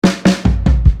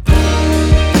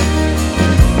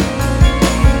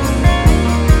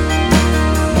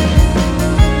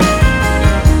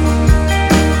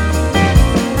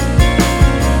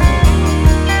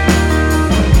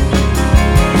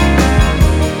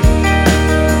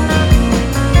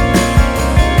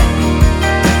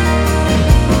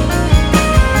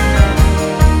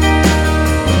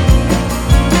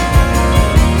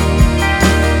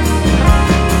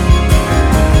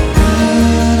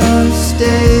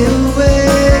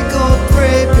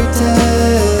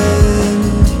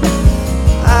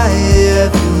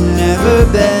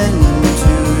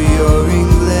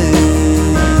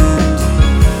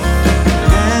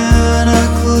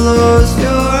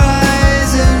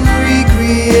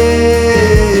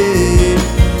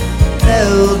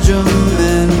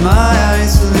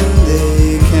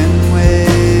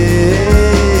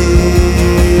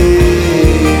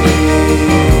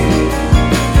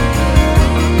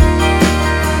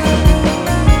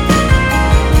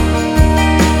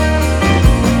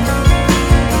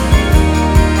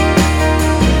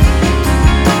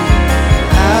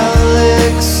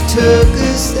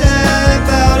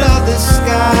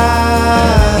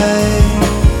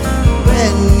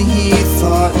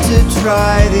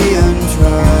try the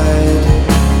untried.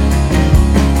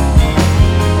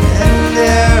 And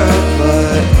there are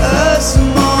but a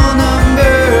small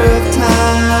number of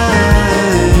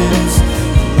times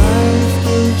life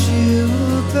gives you a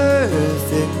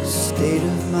perfect state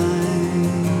of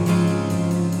mind.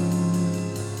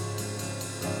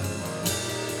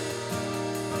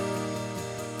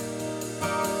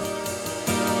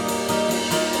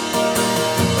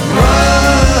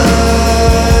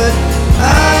 What I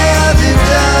haven't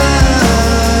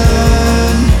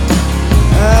done,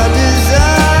 I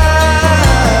desire.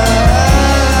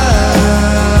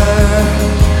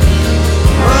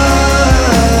 What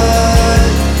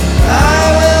I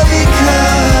will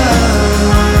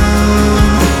become,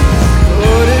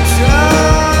 or to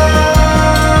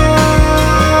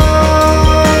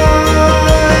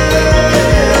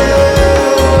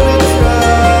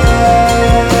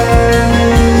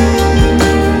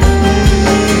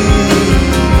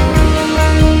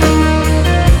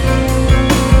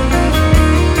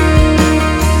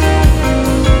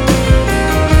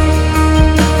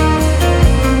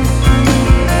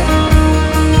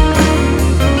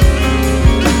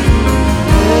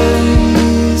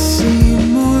Have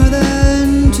seen more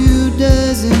than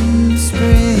 24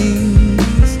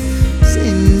 springs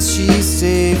since she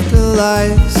saved a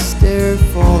life stair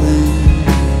falling,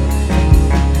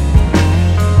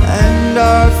 and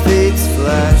our fates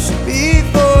flashed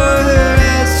before her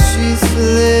as she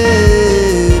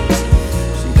slipped.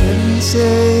 She kept me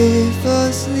safe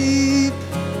asleep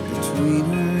between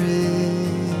her ribs.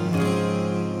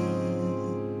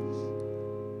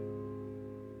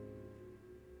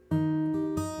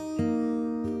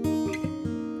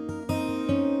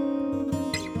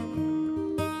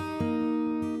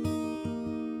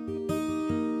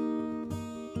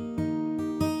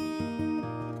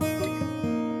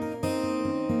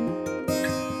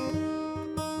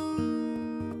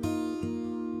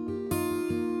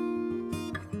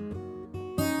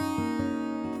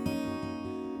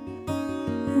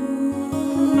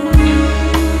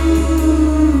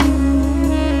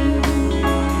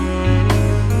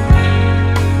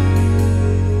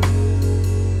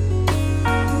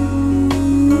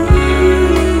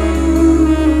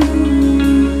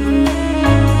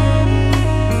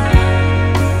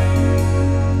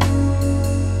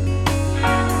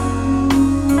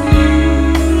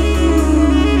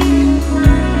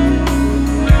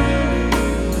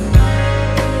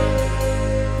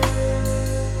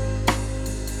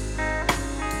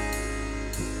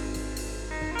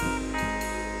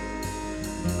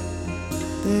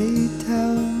 They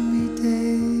tell me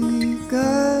take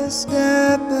a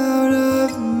step out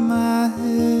of my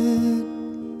head.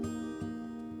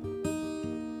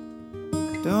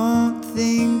 Don't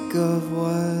think of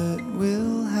what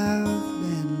will have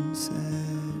been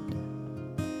said.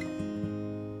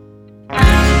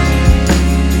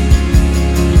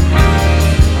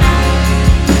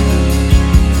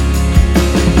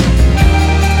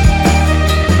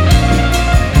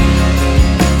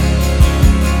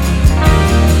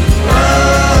 What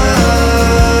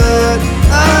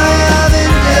I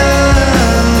haven't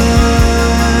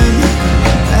done,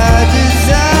 I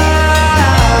desire.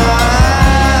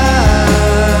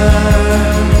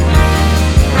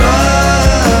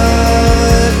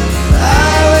 What I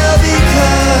will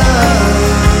become,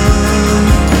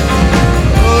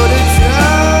 or to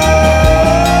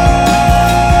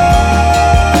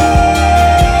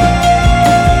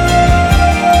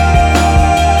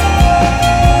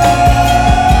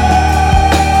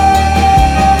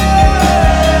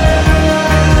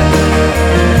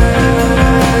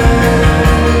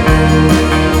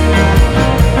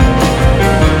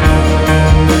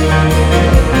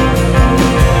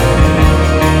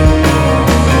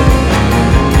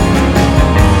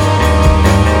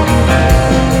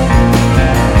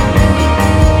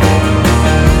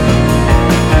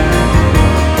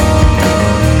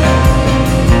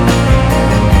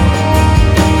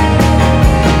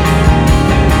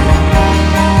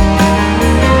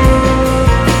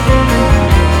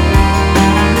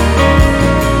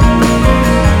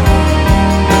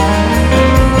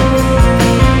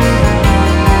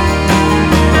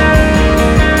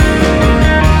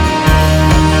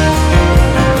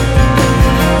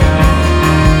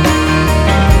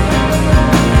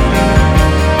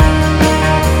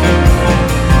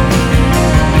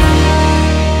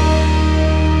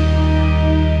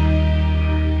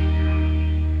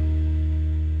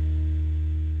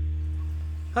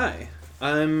Hi,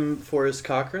 I'm Forrest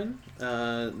Cochran.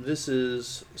 This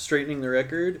is Straightening the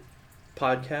Record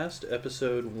podcast,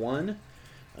 episode 1.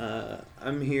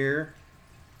 I'm here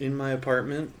in my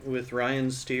apartment with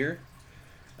Ryan Steer.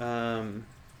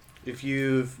 if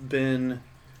you've been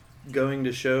going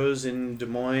to shows in Des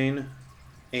Moines,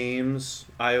 Ames,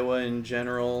 Iowa in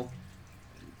general,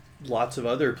 lots of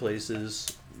other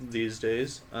places these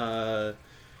days,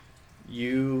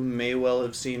 you may well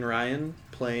have seen Ryan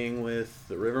playing with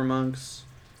the River Monks,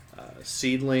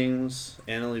 Seedlings,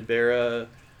 Anna Libera,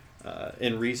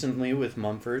 and recently with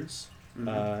Mumfords.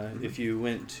 If you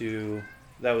went to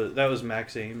that was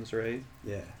Max Ames, right?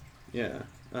 Yeah.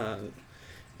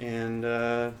 And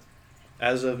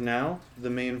as of now, the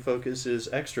main focus is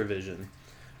Extravision,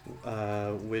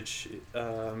 which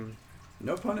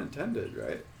No pun intended,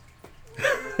 right?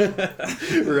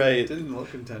 right. Didn't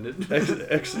look intended.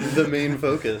 The main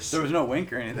focus. There was no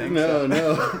wink or anything. No.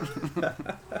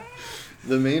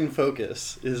 The main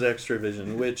focus is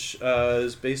Extravision, which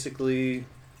is basically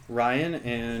Ryan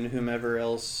and whomever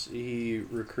else he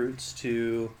recruits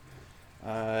to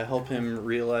help him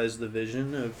realize the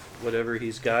vision of whatever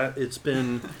he's got. It's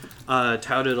been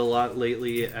touted a lot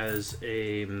lately as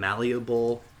a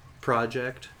malleable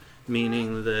project,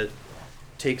 meaning that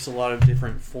takes a lot of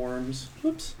different forms.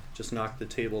 Whoops, just knocked the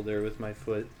table there with my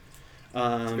foot.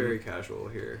 It's very casual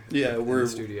here. Yeah, in the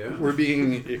studio. We're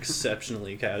being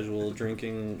exceptionally casual,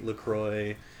 drinking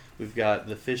LaCroix. We've got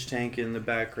the fish tank in the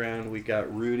background. We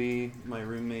got Rudy, my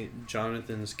roommate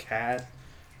Jonathan's cat,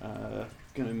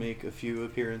 gonna make a few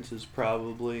appearances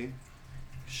probably.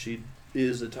 She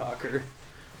is a talker.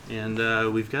 And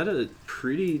we've got a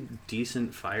pretty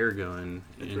decent fire going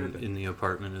in the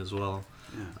apartment as well.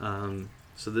 Yeah.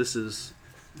 So this is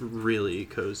really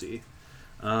cozy.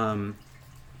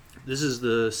 This is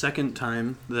the second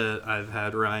time that I've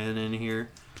had Ryan in here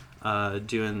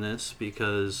doing this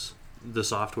because the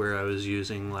software I was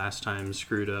using last time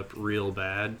screwed up real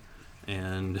bad,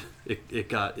 and it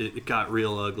got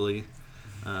real ugly.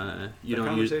 The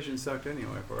conversation sucked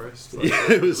anyway for us.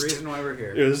 Yeah, it was the reason why we're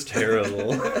here. It was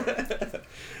terrible.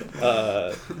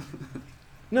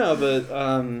 No,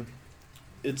 but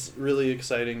it's really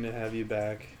exciting to have you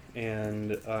back,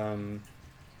 and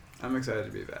I'm excited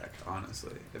to be back,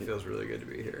 honestly. It feels really good to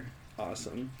be here.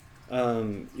 Awesome.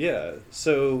 Yeah,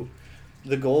 so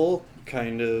the goal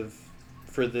kind of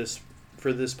for this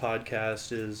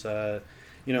podcast is,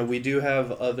 we do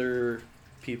have other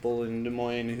people in Des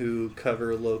Moines who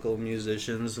cover local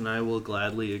musicians, and I will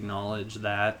gladly acknowledge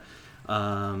that.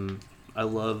 I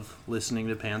love listening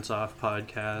to Pants Off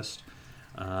podcast,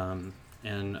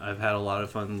 and I've had a lot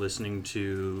of fun listening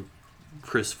to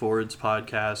Chris Ford's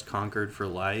podcast, Conquered for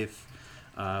Life,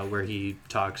 where he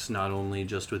talks not only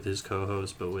just with his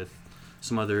co-host, but with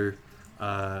some other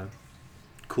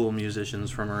cool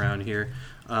musicians from around here.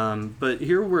 But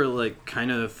here we're like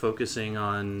kind of focusing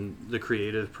on the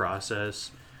creative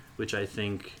process, which I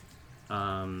think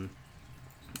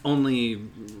only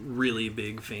really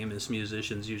big famous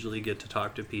musicians usually get to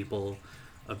talk to people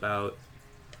about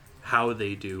how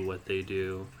they do what they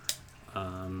do.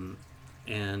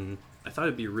 And I thought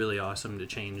it'd be really awesome to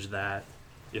change that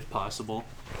if possible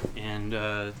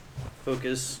and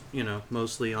focus,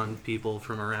 mostly on people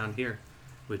from around here,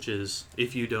 which is,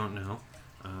 if you don't know,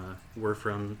 we're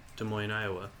from Des Moines,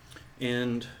 Iowa.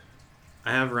 And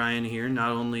I have Ryan here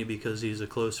not only because he's a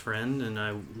close friend and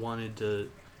I wanted to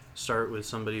start with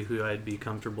somebody who I'd be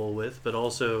comfortable with, but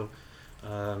also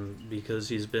because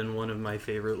he's been one of my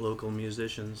favorite local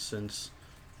musicians since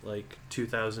like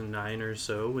 2009 or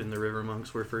so when the River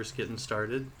Monks were first getting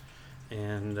started,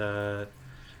 and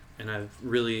I've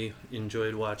really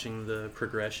enjoyed watching the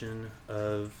progression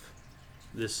of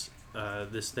this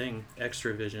thing,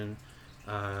 Extravision,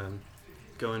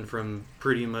 going from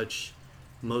pretty much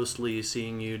mostly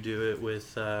seeing you do it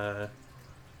with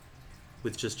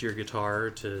just your guitar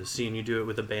to seeing you do it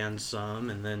with a band some,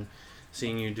 and then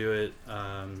seeing you do it,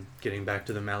 getting back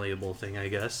to the malleable thing, I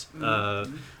guess,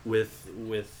 with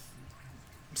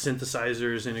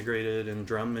synthesizers integrated and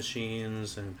drum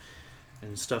machines and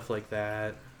stuff like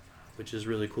that, which is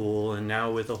really cool. And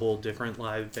now with a whole different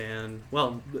live band,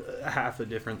 well, half a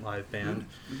different live band,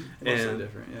 Mostly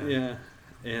different, yeah.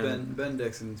 And Ben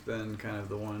Dixon's been kind of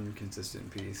the one consistent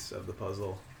piece of the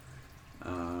puzzle,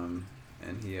 and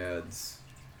he adds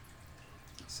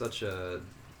such a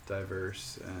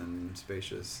diverse and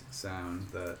spacious sound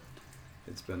that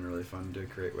it's been really fun to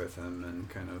create with him and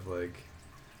kind of like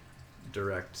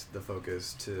direct the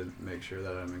focus to make sure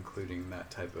that I'm including that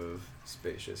type of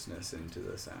spaciousness into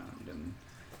the sound, and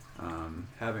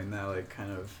having that like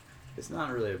kind of, it's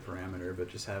not really a parameter, but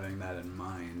just having that in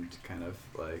mind kind of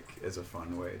like is a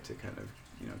fun way to kind of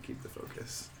keep the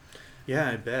focus. Yeah,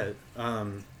 I bet.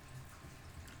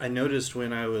 I noticed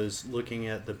when I was looking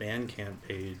at the Bandcamp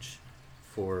page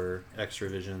for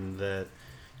Extravision that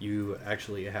you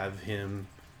actually have him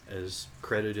as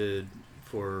credited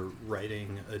for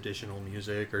writing additional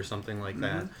music or something like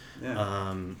that.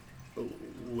 Yeah.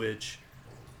 Which,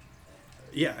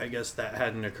 yeah, I guess that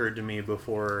hadn't occurred to me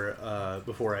before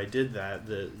I did that.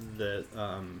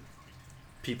 That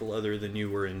people other than you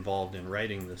were involved in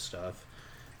writing this stuff.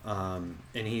 And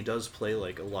he does play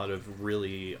like a lot of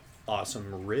really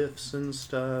awesome riffs and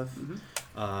stuff,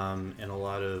 and a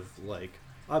lot of like,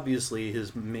 obviously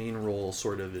his main role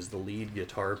sort of is the lead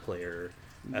guitar player,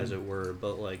 as it were,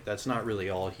 but like that's not really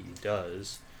all he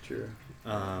does. True.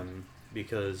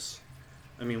 Because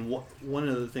I mean, one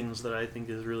of the things that I think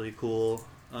is really cool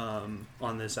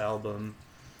on this album,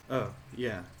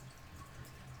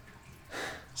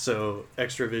 so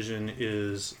Extravision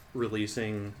is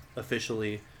releasing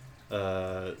officially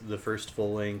the first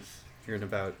full length here in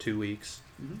about 2 weeks,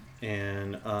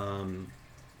 and on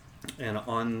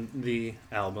the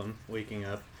album Waking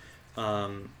Up,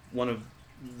 one of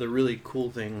the really cool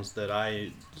things that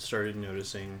I started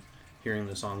noticing hearing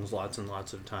the songs lots and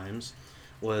lots of times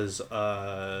was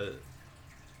how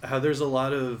there's a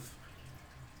lot of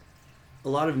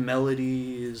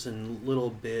melodies and little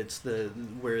bits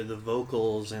where the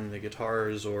vocals and the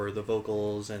guitars or the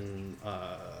vocals and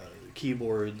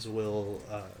keyboards will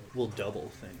double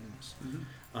things,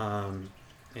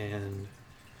 and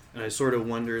I sort of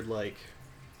wondered like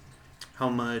how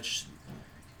much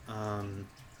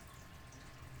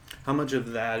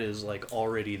of that is like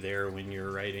already there when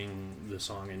you're writing the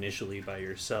song initially by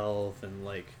yourself, and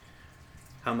like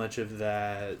how much of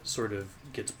that sort of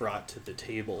gets brought to the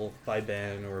table by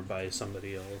Ben or by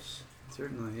somebody else.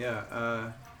 Certainly,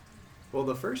 yeah. Well,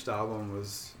 the first album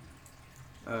was,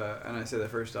 and I say the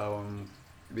first album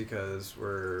because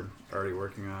we're already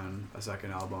working on a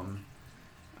second album.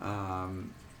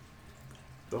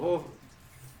 The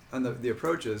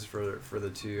approaches for the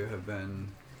two have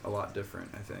been a lot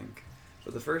different, I think.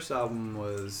 But the first album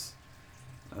was,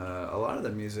 a lot of the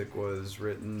music was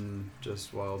written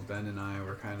just while Ben and I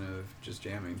were kind of just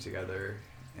jamming together,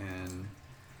 and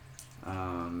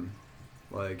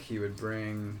like he would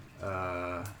bring,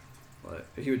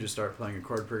 he would just start playing a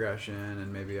chord progression,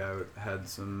 and maybe I had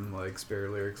some like spare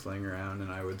lyrics laying around,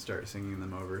 and I would start singing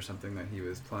them over something that he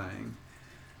was playing,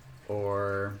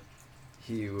 or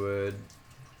he would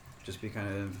just be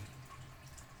kind of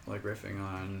like riffing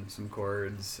on some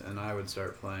chords, and I would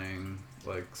start playing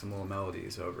like some little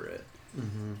melodies over it.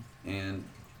 And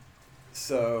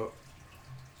so,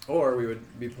 or we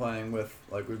would be playing with,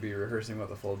 like, we'd be rehearsing with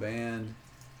a full band,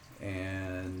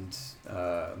 and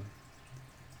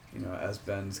as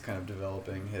Ben's kind of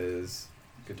developing his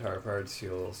guitar parts,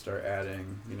 he'll start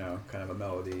adding kind of a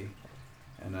melody,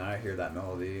 and then I hear that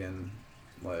melody and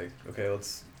like, okay,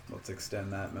 let's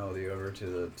extend that melody over to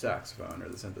the saxophone or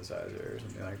the synthesizer or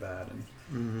something like that.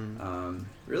 And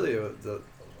really a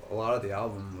lot of the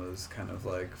album was kind of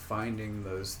like finding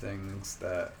those things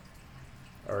that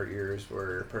our ears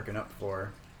were perking up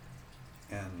for,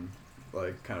 and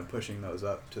like kind of pushing those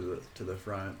up to the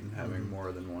front, and having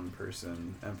more than one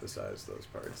person emphasize those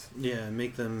parts. Yeah,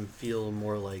 make them feel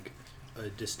more like a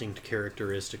distinct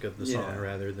characteristic of the song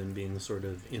rather than being sort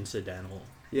of incidental.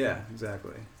 Yeah,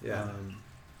 exactly. Yeah.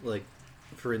 Like,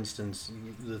 for instance,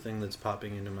 the thing that's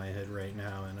popping into my head right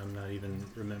now, and I'm not even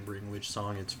remembering which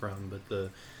song it's from, but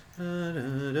the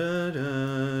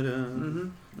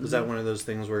is that one of those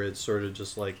things where it's sort of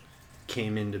just like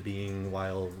came into being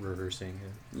while rehearsing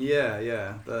it? Yeah.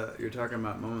 You're talking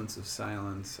about Moments of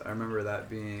Silence. I remember that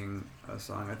being a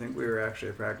song. I think we were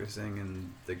actually practicing in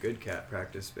the Good Cat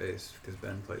practice space, because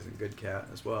Ben plays in Good Cat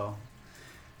as well.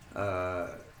 I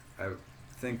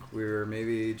think we were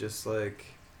maybe just like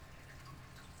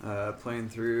playing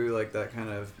through like that kind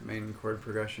of main chord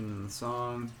progression in the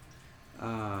song,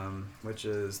 which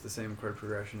is the same chord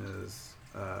progression as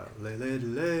Lay Lay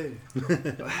Lay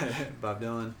Bob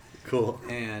Dylan. Cool.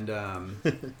 And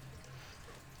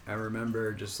I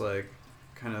remember just like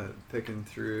kind of picking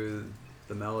through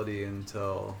the melody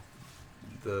until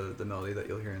the melody that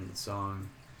you'll hear in the song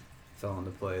fell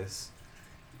into place.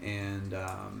 And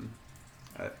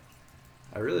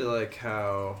I really like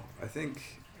how, I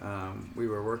think we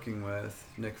were working with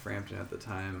Nick Frampton at the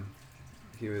time.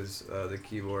 He was the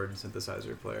keyboard and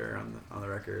synthesizer player on the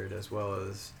record, as well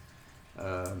as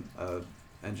a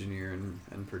engineer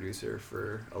and producer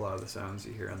for a lot of the sounds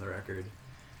you hear on the record.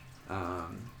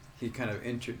 He kind of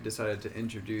decided to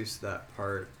introduce that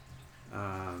part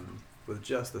with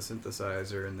just the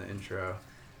synthesizer in the intro,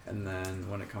 and then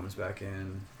when it comes back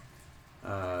in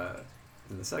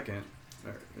the second,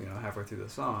 or, halfway through the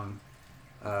song,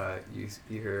 you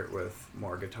hear it with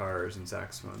more guitars and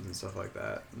saxophones and stuff like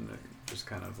that, and it just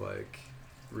kind of like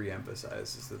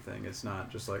re-emphasize is the thing. It's not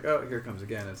just like, oh, here it comes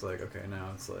again. It's like, okay,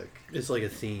 now it's like, It's like a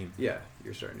theme. yeah,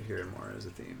 you're starting to hear it more as a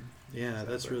theme. Yeah,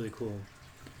 Exactly. that's really cool.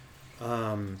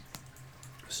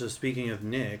 So speaking of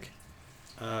Nick,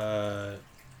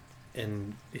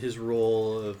 and his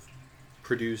role of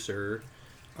producer,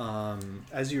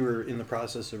 as you were in the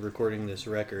process of recording this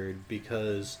record,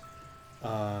 because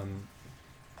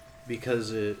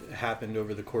it happened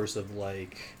over the course of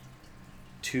like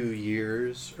 2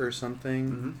 years or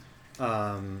something.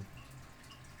 Mm-hmm.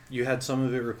 You had some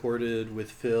of it recorded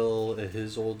with Phil at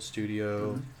his old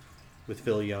studio, Mm-hmm. with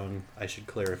Phil Young. I should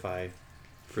clarify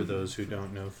for those who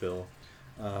don't know Phil.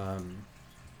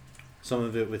 Some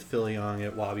of it with Phil Young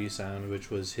at Wabi Sound,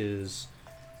 which was his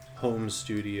home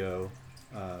studio,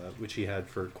 which he had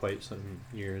for quite some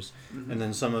years, Mm-hmm. and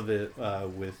then some of it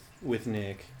with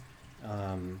Nick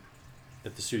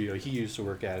at the studio he used to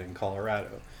work at in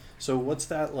Colorado. So what's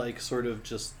that like, sort of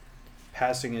just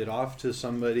passing it off to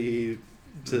somebody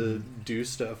to do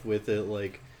stuff with it,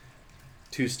 like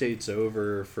 2 states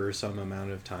over for some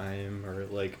amount of time, or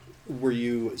like, were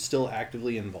you still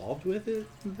actively involved with it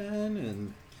then?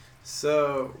 And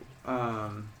So,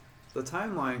 the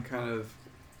timeline kind of,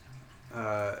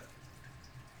 I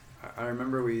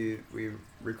remember we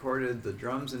recorded the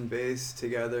drums and bass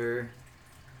together,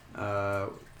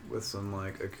 with some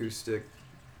like acoustic,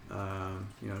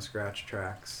 scratch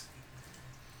tracks,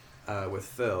 with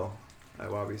Phil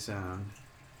at Wabi Sound,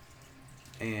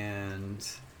 and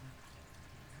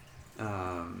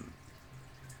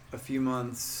a few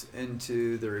months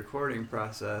into the recording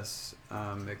process,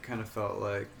 it kind of felt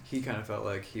like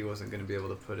he wasn't going to be able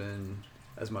to put in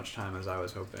as much time as I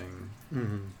was hoping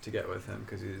to get with him,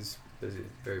 because he's busy,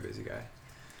 very busy guy.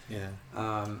 Yeah.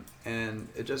 And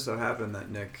it just so happened that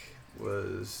Nick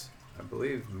was, I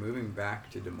believe, moving back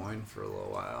to Des Moines for a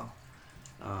little while,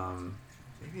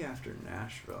 maybe after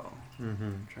Nashville.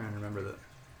 I'm trying to remember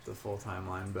the full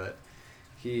timeline, but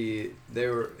him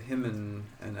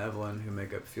and Evelyn, who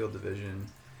make up Field Division,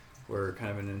 were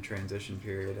kind of in a transition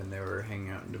period, and they were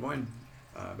hanging out in Des Moines,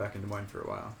 back in Des Moines for a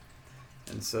while.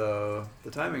 And so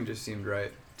the timing just seemed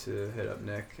right to hit up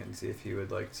Nick and see if he would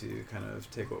like to kind of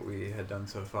take what we had done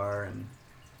so far and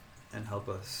help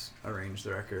us arrange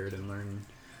the record and learn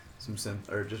some synth,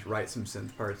 or just write some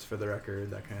synth parts for the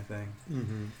record, that kind of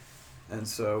thing. And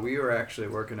so we were actually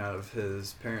working out of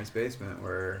his parents' basement,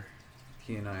 where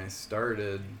he and I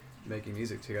started making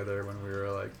music together when we were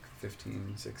like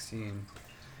 15, 16.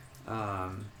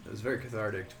 It was very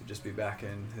cathartic to just be back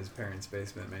in his parents'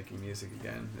 basement making music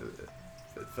again.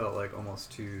 It felt like almost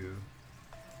too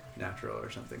natural or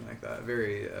something like that.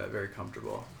 Very, very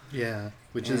comfortable. Yeah,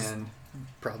 which is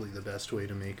probably the best way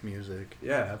to make music.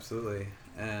 Yeah, absolutely.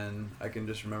 And I can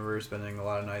just remember spending a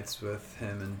lot of nights with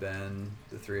him and Ben,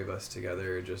 the three of us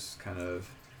together, just kind of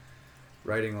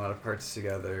writing a lot of parts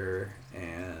together,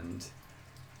 and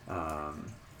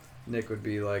Nick would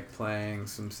be like playing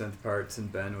some synth parts,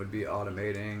 and Ben would be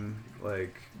automating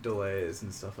like delays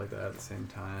and stuff like that at the same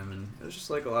time, and it was just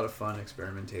like a lot of fun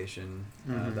experimentation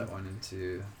that went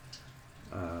into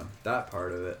that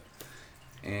part of it.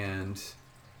 And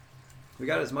we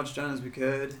got as much done as we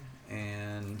could,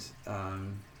 and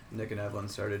Nick and Evelyn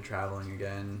started traveling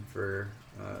again for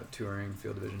touring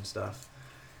Field Division stuff,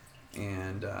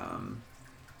 and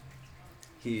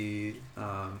he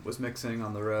was mixing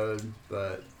on the road,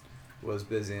 but was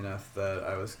busy enough that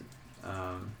I was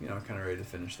kind of ready to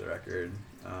finish the record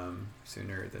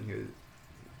sooner than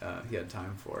he had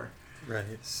time for. Right.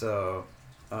 So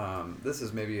this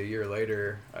is maybe a year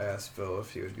later. I asked Phil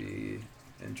if he would be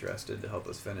interested to help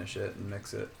us finish it and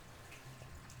mix it,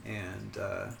 and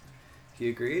he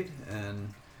agreed. And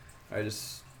I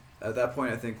just, at that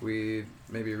point, I think we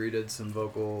maybe redid some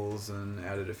vocals and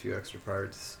added a few extra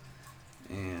parts,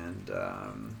 and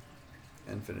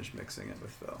finished mixing it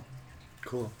with Phil.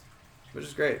 Cool. Which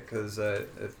is great, because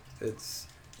it's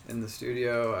in the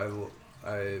studio.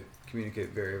 I communicate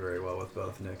very, very well with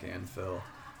both Nick and Phil.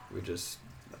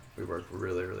 We work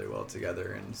really, really well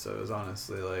together, and so it was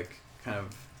honestly like kind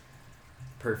of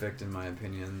perfect, in my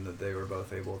opinion, that they were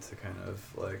both able to kind of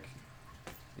like,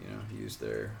 use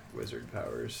their wizard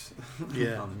powers on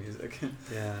the music.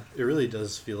 Yeah, it really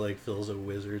does feel like Phil's a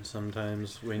wizard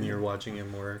sometimes when you're watching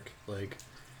him work. Like,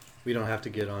 we don't have to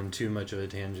get on too much of a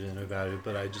tangent about it,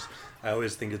 but I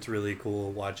always think it's really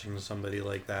cool watching somebody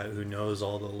like that who knows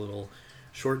all the little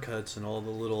shortcuts and all the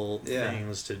little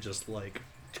things to just like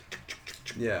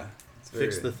it's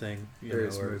fix the thing.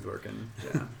 Very smooth working.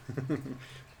 Yeah.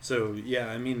 So yeah,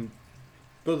 I mean,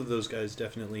 both of those guys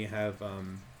definitely have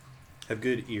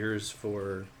good ears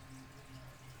for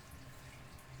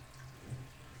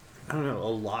I don't know, a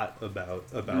lot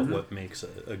about what makes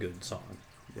a good song.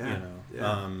 Yeah. You know,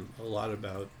 Yeah. a lot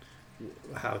about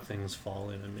how things fall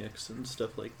in a mix and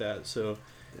stuff like that. So,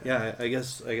 yeah, I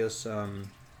guess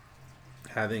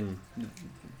having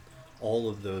all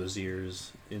of those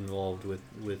years involved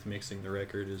with mixing the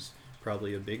record is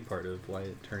probably a big part of why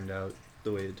it turned out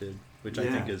the way it did, which I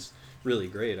think is really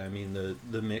great. I mean,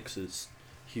 the mix is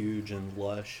huge and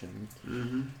lush and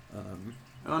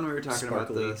Oh, and we were talking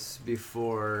sparkly. about this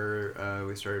before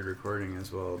we started recording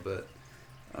as well, but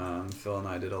Phil and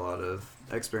I did a lot of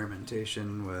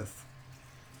experimentation with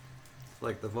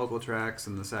like the vocal tracks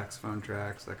and the saxophone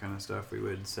tracks, that kind of stuff. We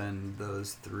would send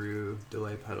those through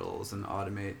delay pedals and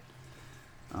automate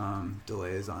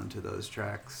delays onto those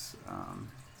tracks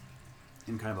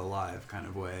in kind of a live kind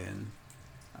of way, and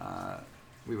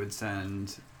we would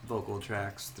send vocal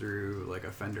tracks through like a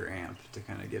Fender amp to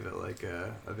kind of give it like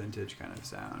a vintage kind of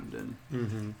sound.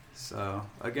 And so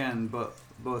again,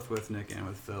 both with Nick and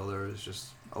with Phil, there was just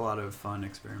a lot of fun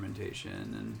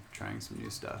experimentation and trying some new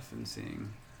stuff and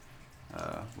seeing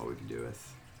what we could do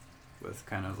with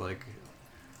kind of like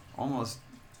almost,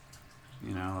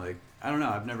 you know, like, I don't know,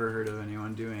 I've never heard of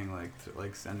anyone doing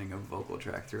like sending a vocal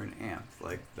track through an amp.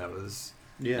 Like that was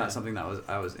not something that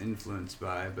I was influenced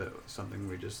by, but something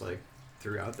we just like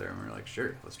threw out there and we were like,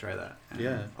 sure, let's try that. And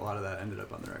a lot of that ended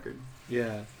up on the record.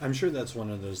 Yeah, I'm sure that's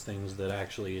one of those things that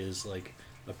actually is like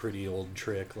a pretty old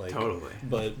trick, like totally.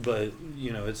 But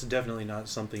you know, it's definitely not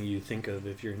something you think of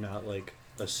if you're not like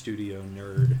a studio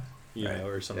nerd, you know,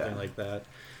 or something like that.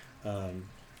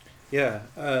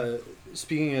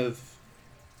 Speaking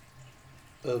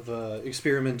of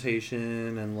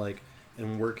experimentation and like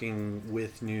and working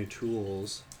with new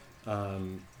tools,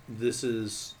 this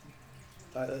is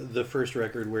the first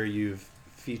record where you've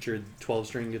featured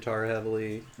 12-string guitar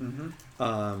heavily,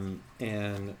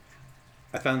 and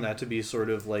I found that to be sort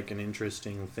of like an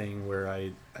interesting thing where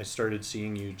I started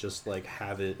seeing you just like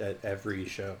have it at every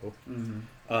show.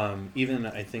 Even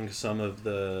I think some of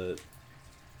the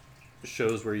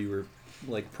shows where you were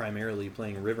like primarily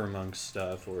playing River Monk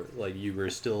stuff, or like you were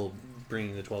still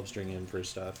bringing the 12-string in for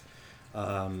stuff.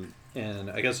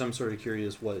 And I guess I'm sort of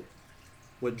curious what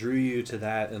drew you to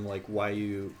that, and like why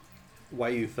you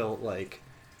felt like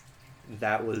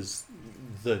that was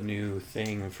the new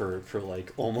thing for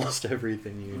like almost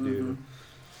everything you do.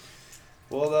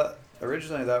 Well,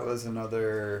 originally that was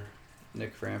another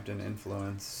Nick Frampton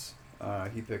influence.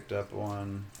 He picked up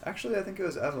one. Actually, I think it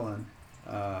was Evelyn.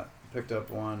 Picked up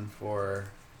one for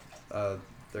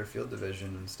their field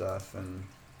division and stuff, and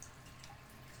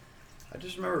I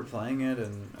just remember playing it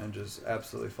and just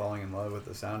absolutely falling in love with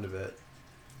the sound of it.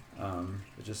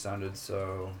 It just sounded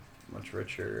so much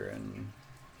richer, and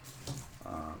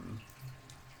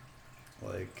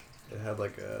like it had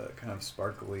like a kind of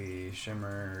sparkly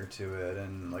shimmer to it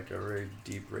and like a very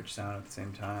deep, rich sound at the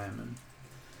same time.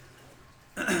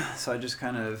 And so I just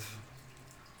kind of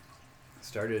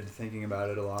started thinking about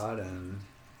it a lot, and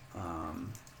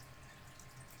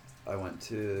I went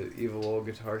to Evil Old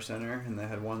Guitar Center, and they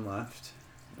had one left.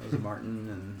 It was a Martin,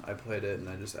 and I played it, and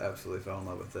I just absolutely fell in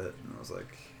love with it, and I was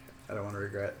like, I don't want to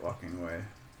regret walking away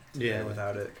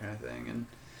without it, kind of thing. And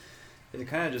it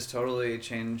kind of just totally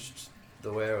changed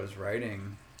the way I was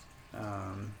writing,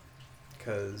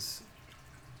 because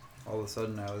all of a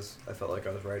sudden I felt like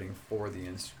I was writing for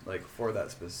for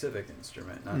that specific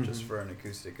instrument, not just for an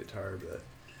acoustic guitar, but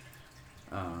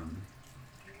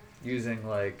using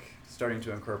starting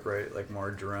to incorporate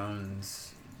more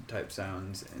drones type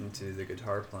sounds into the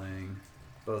guitar playing,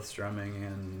 both strumming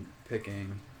and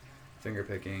picking, finger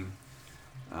picking.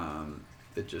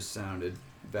 It just sounded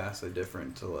vastly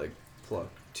different to pluck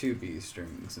 2 B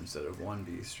strings instead of 1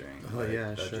 B string.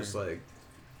 That just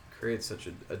creates such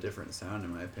a different sound,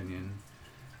 in my opinion.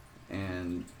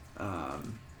 And I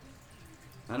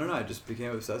don't know, I just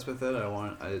became obsessed with it.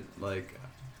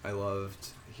 I loved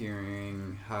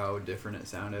hearing how different it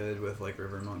sounded with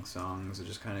River Monk songs. It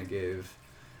just kind of gave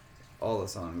all the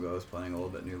songs I was playing a little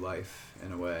bit new life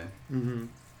in a way.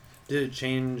 Did it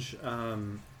change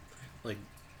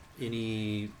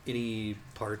any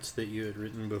parts that you had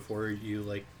written before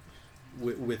you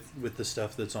with the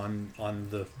stuff that's on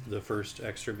the first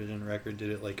Extra Vision record? Did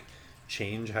it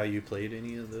change how you played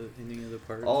any of the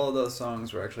parts? All of those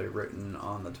songs were actually written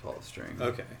on the 12 string.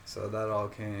 Okay. So that all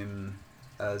came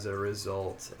as a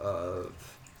result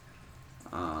of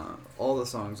all the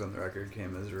songs on the record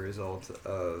came as a result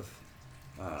of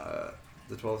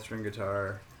the 12 string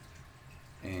guitar,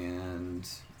 and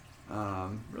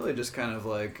really just kind of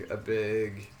a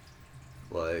big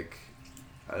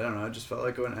I don't know, it just felt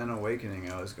like an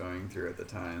awakening I was going through at the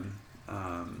time.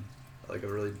 like a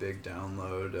really big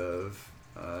download of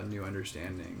new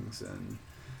understandings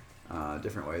and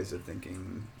different ways of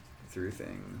thinking through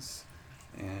things.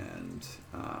 And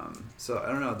so I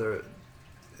don't know,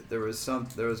 there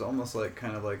was almost like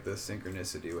kind of like this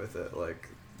synchronicity with it, like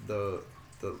the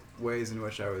ways in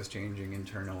which I was changing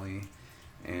internally,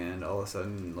 and all of a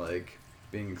sudden like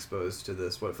being exposed to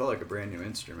this what felt like a brand new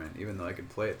instrument, even though I could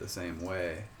play it the same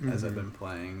way as I've been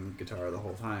playing guitar the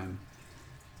whole time.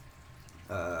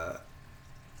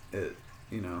 It,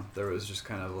 you know, there was just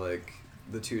kind of like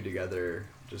the two together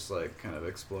just like kind of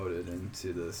exploded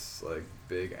into this like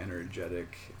big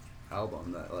energetic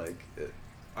album that like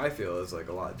I feel is like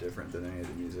a lot different than any of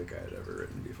the music I had ever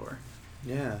written before.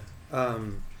 Yeah.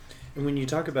 And when you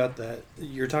talk about that,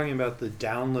 you're talking about the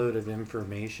download of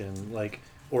information, like,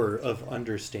 or of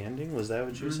understanding. Was that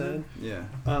what you said? Yeah.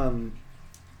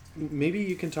 Maybe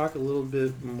you can talk a little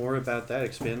bit more about that,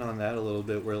 expand on that a little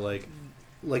bit, where like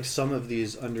some of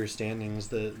these understandings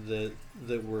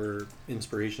that were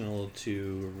inspirational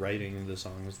to writing the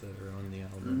songs that are on the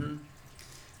album.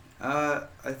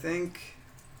 I think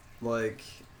like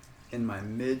in my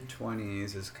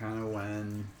mid-20s is kind of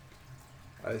when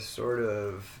I sort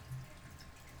of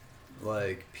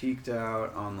like peaked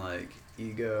out on like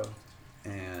ego,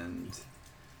 and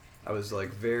I was like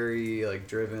very like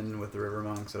driven with the River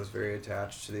Monks. I was very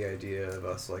attached to the idea of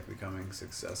us like becoming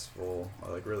successful. I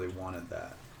like really wanted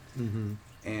that.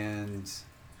 And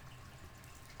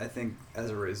I think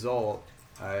as a result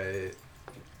I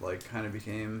like kind of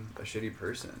became a shitty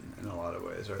person in a lot of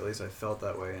ways, or at least I felt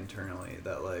that way internally,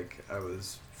 that like I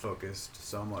was focused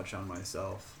so much on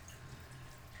myself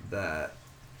that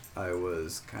I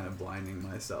was kind of blinding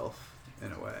myself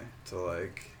in a way to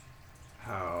like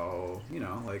how, you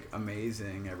know, like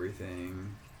amazing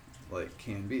everything like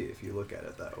can be if you look at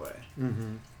it that way.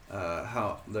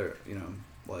 How there, you know,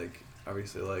 like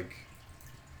obviously like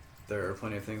there are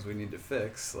plenty of things we need to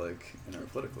fix like in our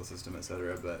political system,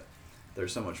 etc., but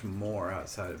there's so much more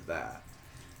outside of that.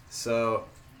 So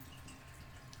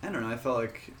I don't know, I felt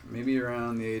like maybe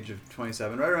around the age of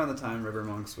 27, right around the time River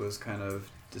Monks was kind of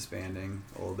disbanding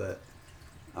a little bit,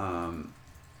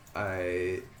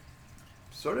 I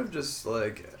sort of just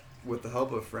like with the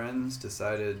help of friends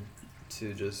decided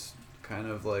to just kind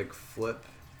of like flip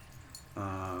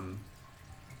a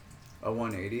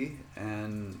 180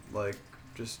 and like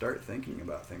just start thinking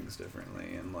about things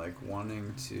differently, and like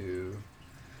wanting to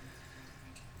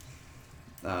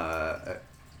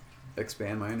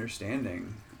expand my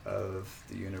understanding of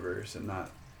the universe, and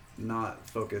not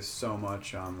focus so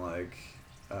much on like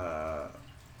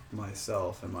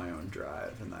myself and my own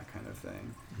drive and that kind of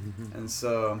thing. And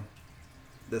so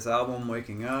this album,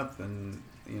 Waking Up, and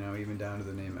you know, even down to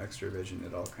the name Extra Vision,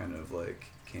 it all kind of like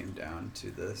came down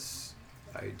to this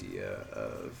idea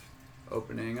of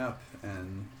opening up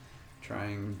and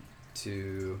trying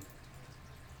to,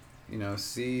 you know,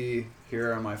 see,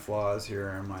 here are my flaws, here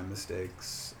are my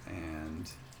mistakes,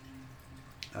 and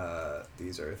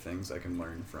these are things I can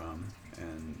learn from,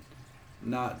 and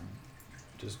not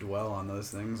just dwell on those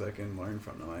things. I can learn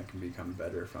from them. I can become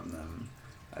better from them.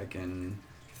 I can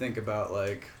think about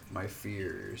like my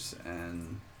fears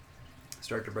and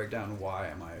start to break down, why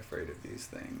am I afraid of these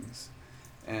things.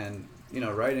 And you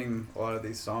know, writing a lot of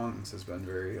these songs has been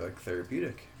very like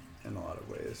therapeutic in a lot of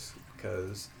ways,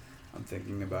 because I'm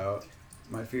thinking about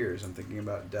my fears. I'm thinking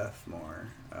about death more,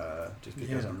 just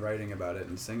because I'm writing about it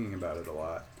and singing about it a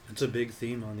lot. It's a big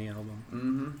theme on the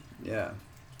album. Yeah.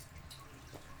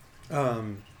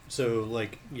 So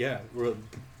like, yeah, we're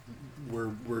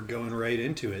going right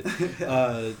into it.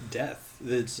 Death.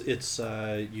 It's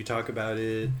you talk about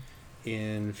it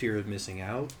in Fear of Missing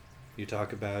Out. You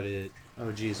talk about it.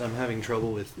 Oh geez, I'm having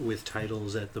trouble with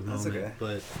titles at the moment. Okay.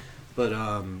 But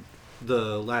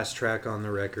the last track on the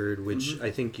record, which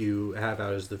I think you have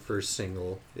out as the first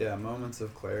single. Yeah, Moments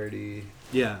of Clarity.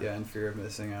 Yeah. Yeah, and Fear of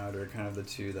Missing Out are kind of the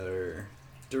two that are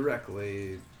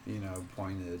directly, you know,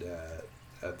 pointed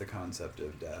at the concept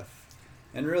of death,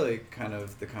 and really kind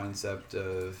of the concept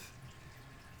of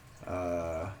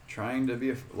trying to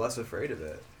be less afraid of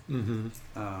it.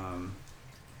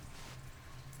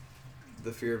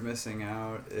 The Fear of Missing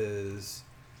Out is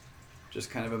just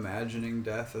kind of imagining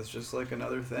death as just like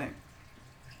another thing.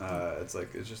 It's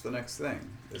like, it's just the next thing.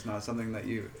 It's not something that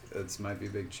it might be a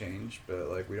big change, but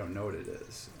like we don't know what it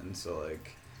is. And so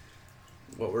like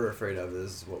what we're afraid of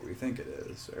is what we think it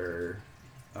is, or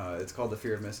it's called the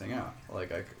fear of missing out.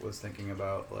 Like I was thinking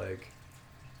about like,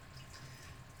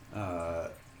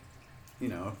 you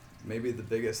know, maybe the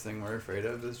biggest thing we're afraid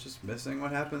of is just missing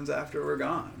what happens after we're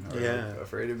gone, or like,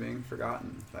 afraid of being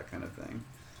forgotten, that kind of thing.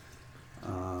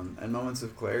 And Moments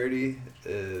of Clarity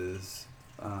is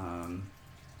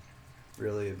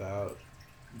really about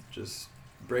just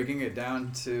breaking it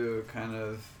down to kind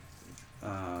of,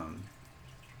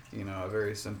 a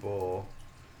very simple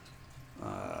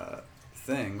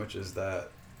thing, which is that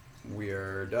we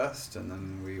are dust, and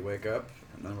then we wake up,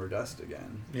 and then we're dust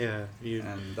again. Yeah, you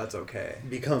And that's okay.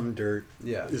 become dirt.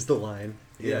 Yeah. Is the line.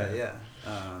 Yeah.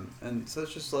 And so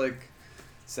it's just like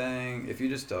saying, if you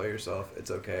just tell yourself it's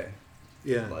okay,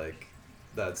 Yeah. like,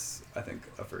 that's, I think,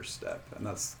 a first step. And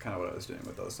that's kind of what I was doing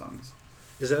with those songs.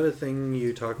 Is that a thing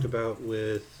you talked about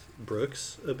with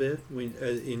Brooks a bit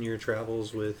in your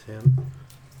travels with him?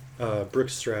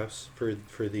 Brooks Strauss, for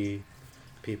the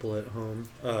people at home,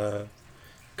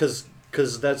 because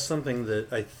that's something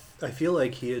that I feel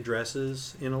like he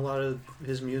addresses in a lot of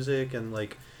his music, and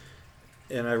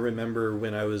I remember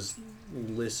when I was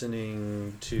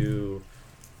listening to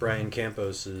Brian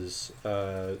Campos's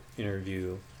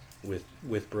interview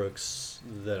with Brooks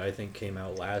that I think came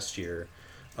out last year.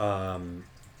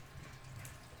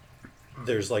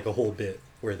 There's like a whole bit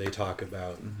where they talk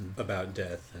about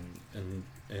death, and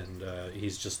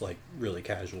he's just like really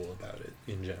casual about it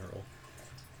in general.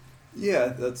 Yeah,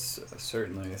 that's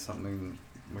certainly something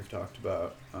we've talked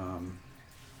about. A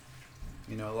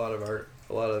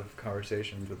lot of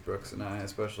conversations with Brooks and I,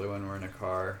 especially when we're in a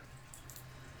car,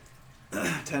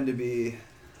 tend to be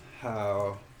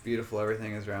how beautiful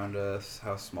everything is around us,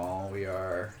 how small we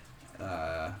are,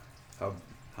 how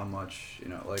much,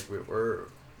 we're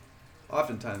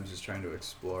oftentimes just trying to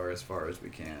explore as far as we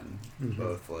can,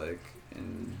 both like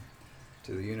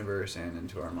into the universe and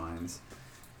into our minds.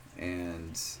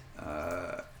 And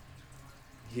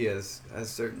he has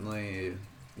certainly,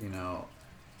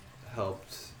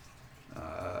 helped,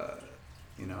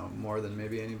 more than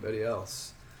maybe anybody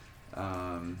else,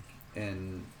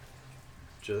 in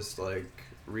just like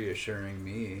reassuring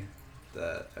me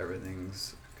that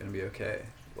everything's gonna be okay,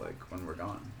 like when we're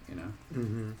gone,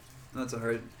 And that's a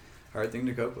hard thing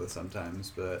to cope with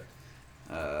sometimes, but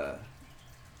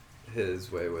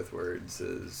his way with words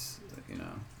is,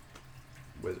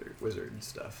 wizard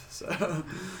stuff. So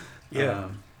Yeah.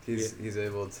 he's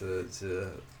able to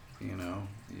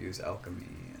use alchemy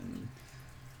and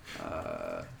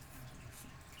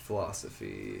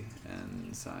philosophy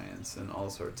and science and all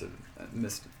sorts of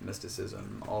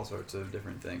mysticism, all sorts of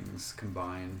different things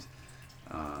combined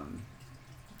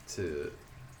to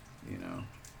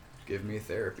give me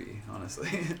therapy, honestly.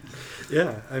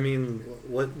 Yeah, I mean,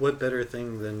 what better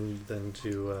thing than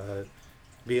to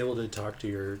be able to talk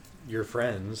to your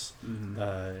friends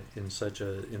in such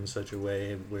a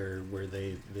way where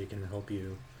they can help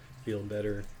you feel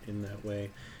better in that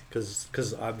way,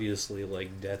 because obviously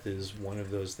like death is one of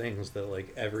those things that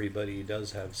like everybody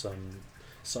does have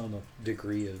some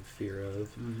degree of fear of.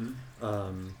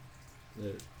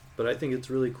 But I think it's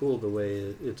really cool the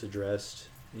way it's addressed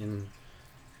in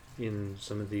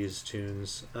some of these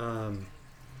tunes.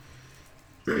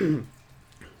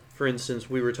 For instance,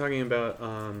 we were talking about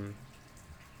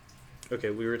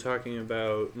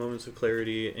Moments of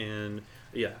Clarity, and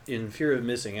in Fear of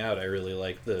Missing Out, I really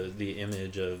like the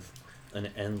image of an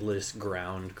endless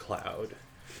ground cloud,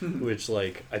 which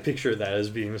like I picture that as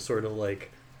being sort of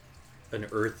like an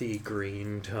earthy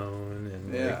green tone,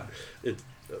 and Yeah. like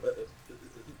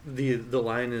it. The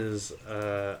line is,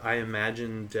 I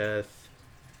imagine death,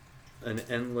 an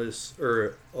endless,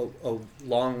 or a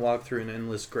long walk through an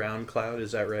endless ground cloud.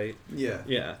 Is that right? Yeah.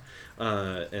 Yeah.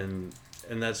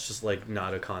 And that's just like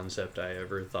not a concept I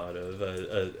ever thought of,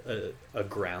 a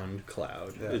ground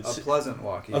cloud. Yeah, It's a pleasant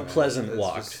walk. a pleasant It's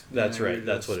walk. just, That's right. you're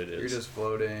That's just- what it is. You're just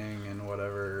floating and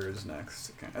whatever is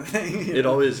next, kind of thing. It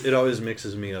always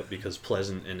mixes me up because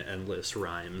pleasant and endless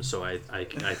rhyme, so I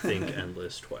think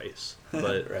endless twice.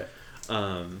 But right.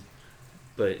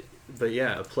 but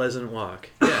yeah, a pleasant walk.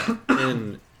 Yeah.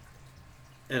 and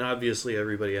obviously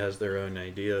everybody has their own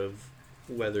idea of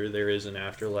whether there is an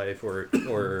afterlife or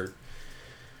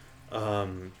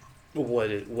what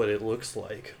it looks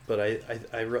like. But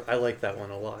I like that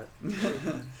one a lot.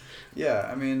 Yeah,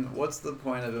 I mean, what's the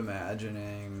point of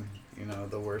imagining,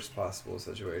 the worst possible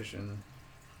situation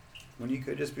when you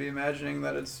could just be imagining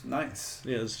that it's nice?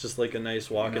 Yeah, it's just like a nice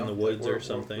walk in the woods or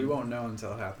something. We won't know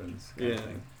until it happens, kind of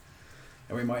thing.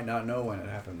 And we might not know when it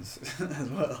happens as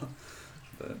well.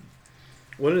 But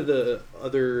one of the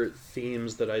other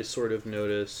themes that I sort of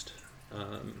noticed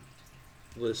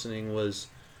listening was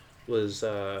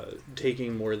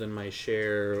taking more than my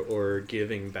share or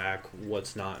giving back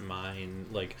what's not mine.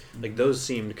 Like those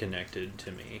seemed connected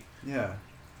to me. yeah.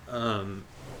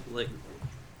 Like,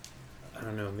 I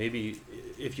don't know, maybe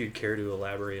if you'd care to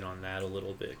elaborate on that a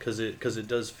little bit, because it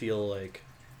does feel like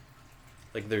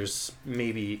like there's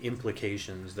maybe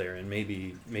implications there, and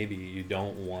maybe you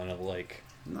don't want to like.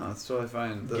 No, it's totally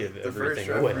fine. Give The first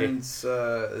everything away. reference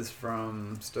is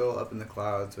from Still Up in the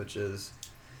Clouds, which is...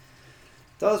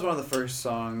 That was one of the first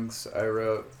songs I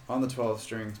wrote on the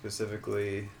 12-string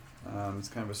specifically. It's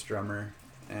kind of a strummer,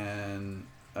 and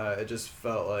it just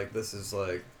felt like this is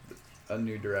like a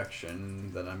new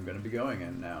direction that I'm going to be going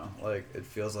in now. Like, it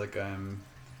feels like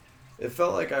it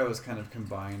felt like I was kind of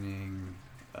combining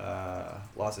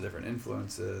lots of different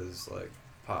influences, like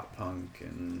pop punk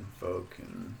and folk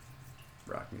and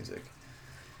rock music.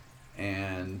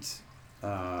 And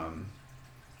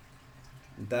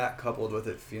that coupled with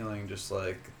it feeling just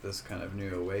like this kind of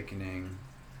new awakening,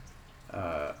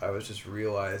 I was just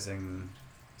realizing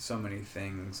so many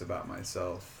things about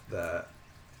myself that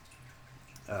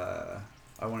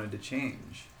I wanted to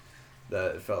change.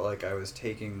 That it felt like I was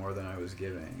taking more than I was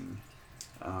giving.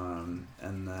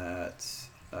 And that,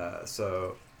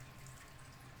 so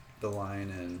the line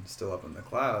in Still Up in the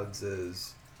Clouds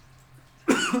is,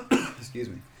 excuse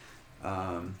me,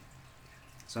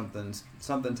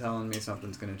 something telling me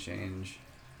something's going to change.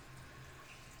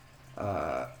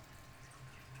 Yeah,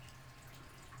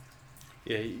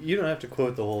 you don't have to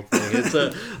quote the whole thing. It's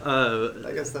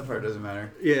I guess that part doesn't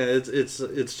matter. Yeah,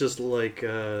 it's just like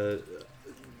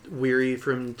weary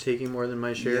from taking more than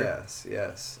my share.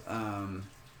 Yes.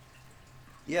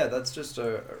 Yeah, that's just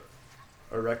a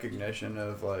recognition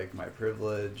of like my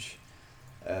privilege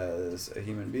as a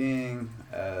human being,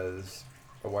 as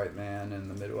a white man in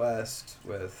the Midwest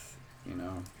with, you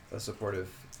know, a supportive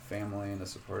family and a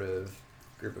supportive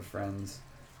group of friends.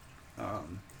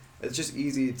 It's just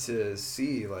easy to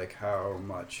see like how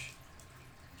much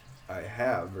I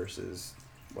have versus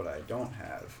what I don't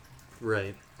have.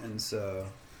 Right. And so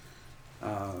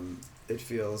it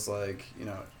feels like, you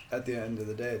know, at the end of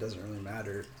the day, it doesn't really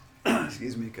matter,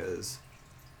 excuse me, because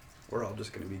we're all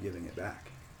just going to be giving it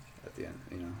back at the end,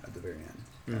 you know, at the very end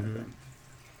kind of thing.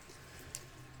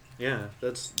 Yeah,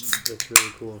 that's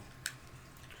really cool.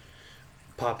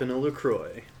 Popping a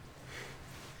LaCroix.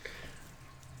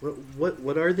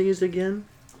 What are these again?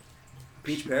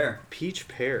 Peach pear. Peach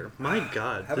pear. My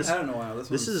God. Haven't had it in a while.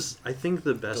 This is, I think,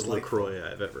 the best delightful.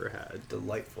 LaCroix I've ever had.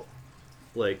 Delightful.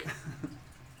 Like,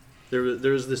 there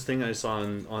was this thing I saw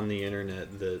on the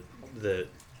internet that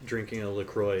drinking a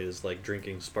LaCroix is like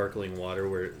drinking sparkling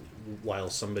water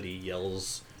while somebody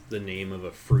yells the name of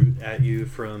a fruit at you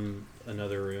from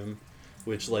another room,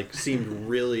 which like seemed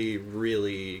really,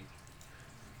 really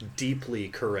deeply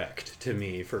correct to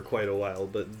me for quite a while,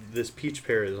 but this peach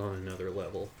pear is on another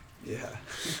level. Yeah.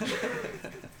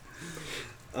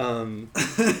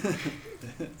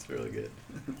 It's really good.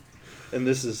 And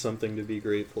this is something to be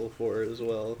grateful for as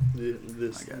well.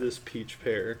 This peach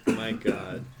pear. My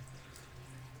God.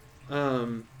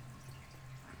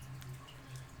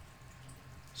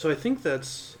 So I think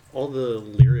that's all the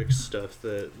lyrics stuff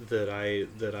that I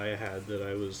had that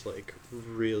I was like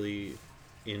really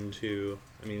into.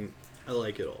 I mean, I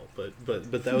like it all, but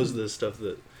that was the stuff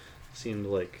that seemed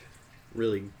like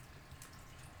really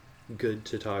good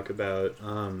to talk about.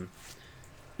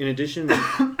 In addition,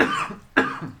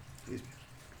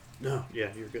 no,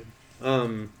 yeah, you're good.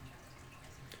 In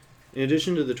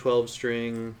addition to the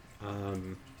 12-string,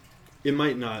 it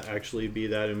might not actually be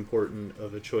that important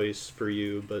of a choice for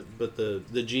you, but the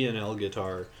GNL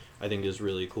guitar I think is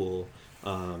really cool.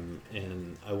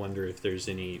 And I wonder if there's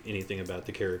anything about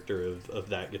the character of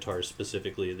that guitar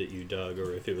specifically that you dug,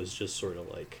 or if it was just sort of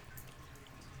like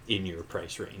in your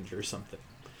price range or something.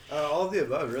 All of the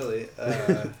above, really.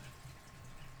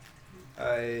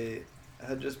 I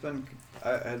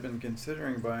had been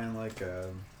considering buying like a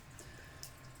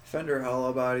Fender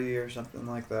hollow body or something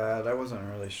like that. I wasn't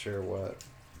really sure what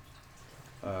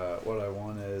I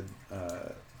wanted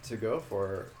to go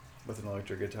for with an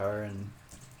electric guitar, and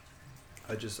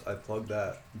I plugged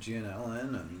that GNL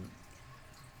in, and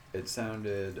it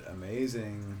sounded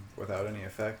amazing without any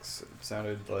effects. It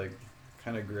sounded like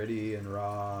kind of gritty and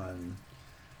raw, and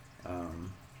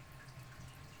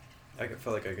I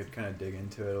felt like I could kind of dig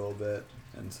into it a little bit,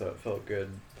 and so it felt good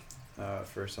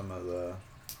for some of the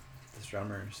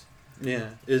strummers. Yeah,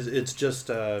 it's just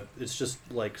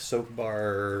like soap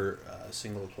bar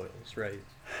single coils, right?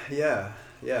 Yeah,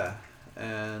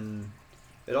 and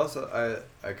it also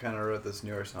I kind of wrote this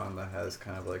newer song that has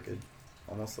kind of like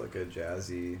almost like a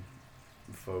jazzy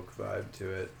folk vibe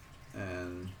to it,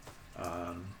 and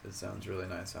it sounds really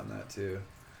nice on that too,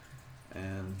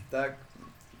 and that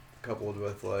coupled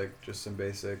with like just some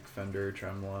basic Fender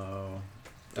tremolo,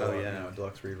 you know,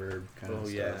 deluxe reverb kind of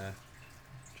stuff.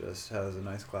 just has a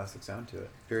nice classic sound to it.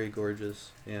 Very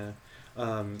gorgeous, yeah.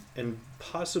 And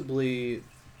possibly,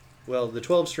 well, the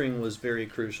 12 string was very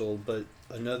crucial, but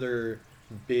another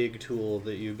big tool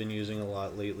that you've been using a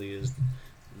lot lately is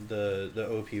the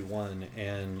OP1,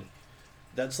 and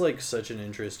that's like such an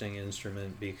interesting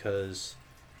instrument because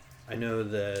I know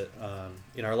that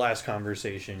in our last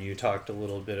conversation you talked a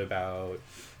little bit about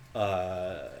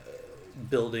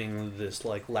building this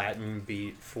like Latin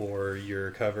beat for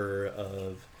your cover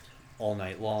of All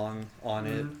Night Long on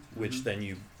it, which then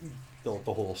you built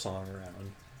the whole song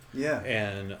around. Yeah.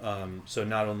 And so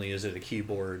not only is it a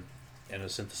keyboard and a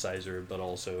synthesizer, but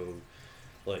also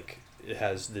like it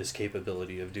has this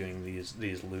capability of doing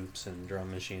these loops and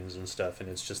drum machines and stuff, and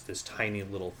it's just this tiny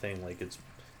little thing, like it's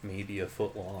maybe a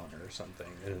foot long or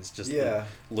something, and it's just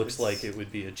looks like it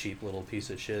would be a cheap little piece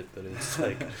of shit, but it's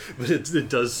like but it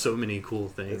does so many cool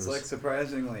things. It's like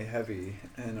surprisingly heavy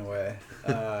in a way.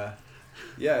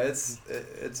 Yeah, it's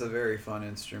a very fun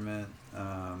instrument.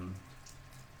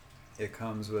 It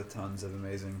comes with tons of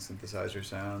amazing synthesizer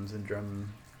sounds and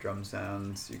drum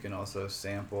sounds. You can also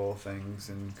sample things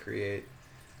and create.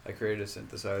 I created a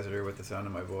synthesizer with the sound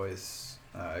of my voice.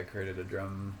 I created a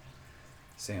drum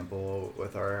sample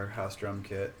with our house drum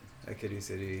kit at Kitty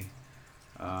City,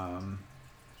 and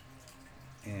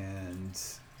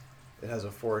it has a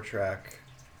 4-track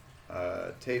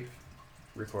tape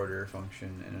recorder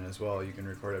function in it as well. You can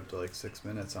record up to like 6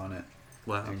 minutes on it.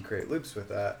 Wow. And create loops with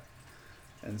that.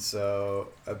 And so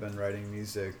I've been writing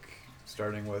music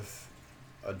starting with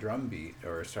a drum beat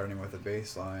or starting with a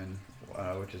bass line,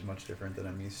 which is much different than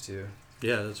I'm used to.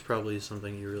 Yeah, that's probably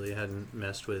something you really hadn't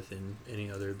messed with in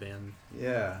any other band.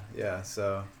 Yeah.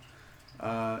 So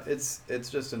it's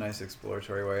just a nice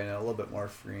exploratory way and a little bit more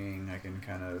freeing. I can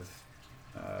kind of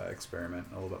experiment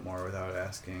a little bit more without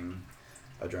asking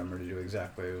a drummer to do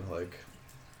exactly like,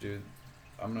 dude,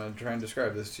 I'm going to try and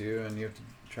describe this to you and you have to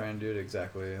try and do it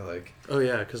exactly like... Oh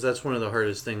yeah, because that's one of the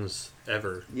hardest things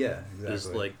ever. Yeah, exactly.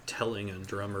 Is like telling a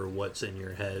drummer what's in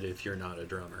your head if you're not a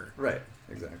drummer. Right,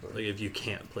 exactly. Like if you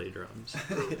can't play drums.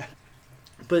 Yeah.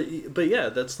 But yeah,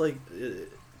 that's like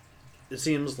it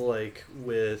seems like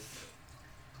with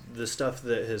the stuff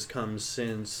that has come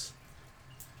since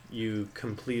you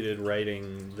completed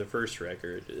writing the first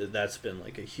record, that's been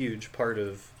like a huge part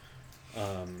of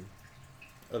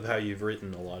how you've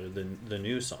written a lot of the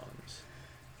new songs.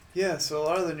 Yeah, so a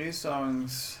lot of the new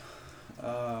songs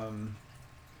kind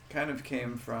of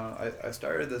came from... I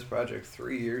started this project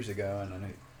 3 years ago,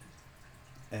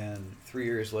 and 3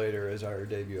 years later is our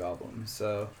debut album.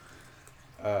 So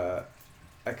I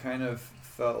kind of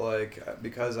felt like,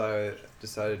 because I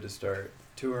decided to start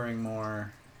touring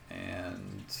more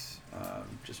and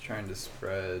just trying to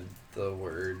spread the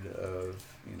word of,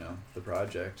 the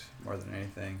project more than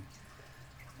anything,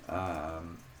 I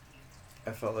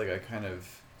felt like I kind of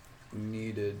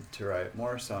needed to write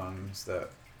more songs that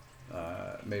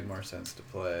made more sense to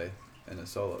play in a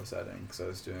solo setting, because I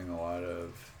was doing a lot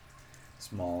of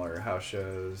smaller house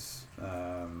shows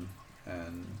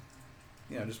and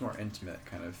just more intimate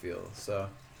kind of feel. So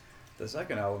the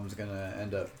second album is going to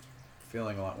end up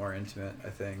feeling a lot more intimate, I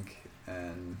think,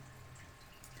 and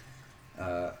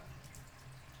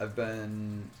I've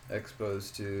been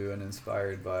exposed to and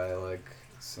inspired by like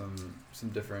some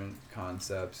different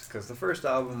concepts, because the first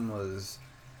album was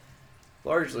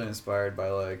largely inspired by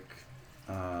like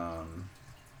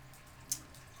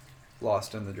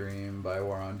Lost in the Dream by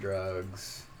War on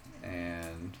Drugs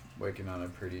and Waking on a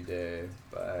Pretty Day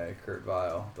by Kurt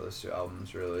Vile. Those two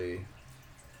albums really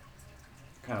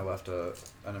kind of left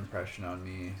an impression on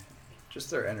me.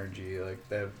 Just their energy, like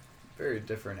they have very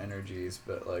different energies,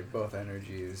 but like both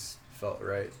energies felt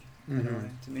right in a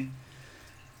way to me.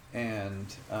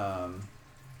 And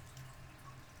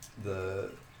the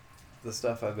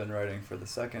stuff I've been writing for the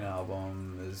second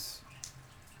album is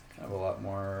kind of a lot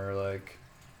more like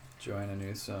Joanna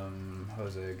Newsom,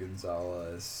 Jose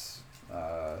Gonzalez,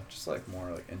 just like more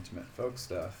like intimate folk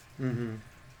stuff.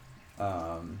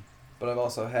 But I've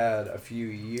also had a few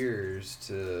years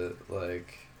to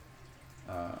like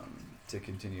to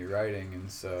continue writing, and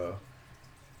so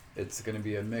it's going to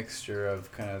be a mixture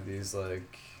of kind of these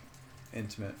like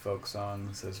intimate folk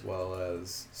songs as well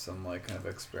as some like kind of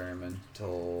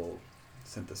experimental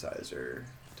synthesizer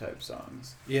type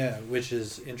songs. Yeah, which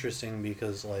is interesting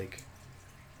because like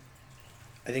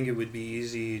I think it would be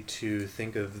easy to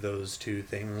think of those two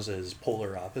things as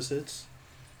polar opposites.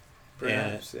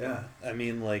 Perhaps, and, yeah. I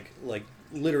mean like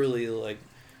literally like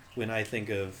when I think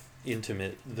of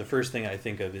intimate, the first thing I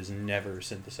think of is never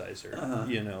synthesizer.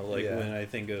 When I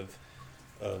think of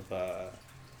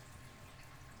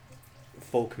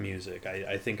folk music.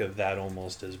 I think of that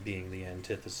almost as being the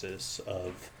antithesis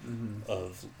of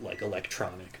like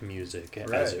electronic music, as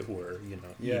Right. it were, you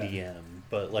know, Yeah. EDM.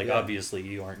 But like Yeah. obviously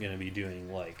you aren't going to be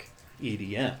doing like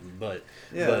EDM, but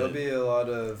Yeah, but, it'll be a lot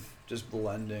of just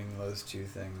blending those two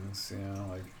things, you know,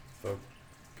 like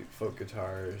folk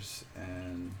guitars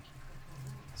and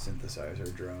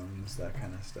synthesizer drums, that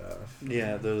kind of stuff.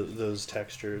 yeah, those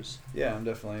textures. Yeah, I'm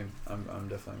definitely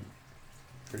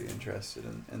pretty interested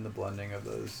in the blending of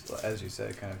those, as you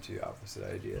say, kind of two opposite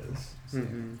ideas.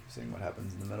 Seeing what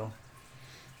happens in the middle.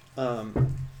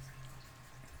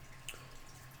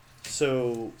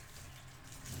 So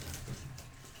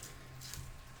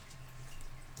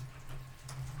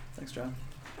Thanks, John.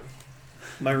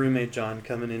 my roommate John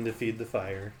coming in to feed the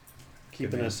fire,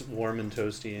 keeping man. us warm and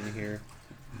toasty in here.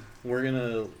 We're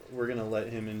gonna let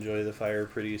him enjoy the fire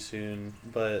pretty soon,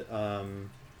 but I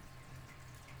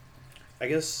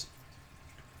guess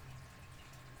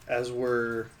as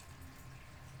we're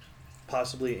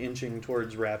possibly inching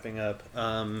towards wrapping up,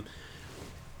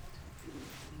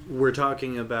 we've talked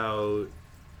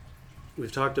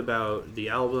about the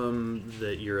album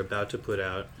that you're about to put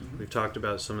out. Mhm. We've talked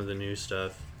about some of the new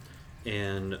stuff,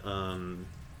 and I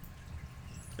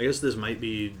guess this might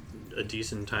be a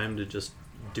decent time to just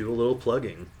do a little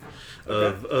plugging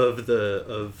Okay.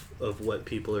 of what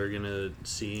people are gonna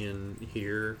see and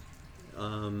hear,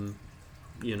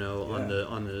 you know, Yeah.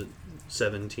 on the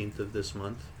 17th of this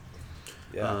month.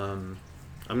 Yeah. I'm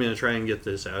gonna try and get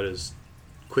this out as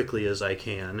quickly as I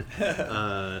can,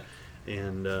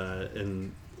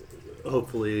 and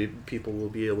hopefully people will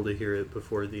be able to hear it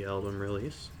before the album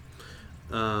release,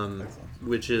 Excellent.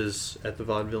 which is at the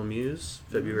Vaudeville Muse,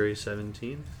 February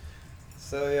 17th.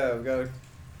 So yeah, I've got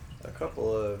a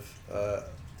couple of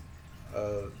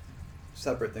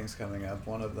separate things coming up.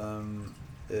 One of them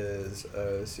is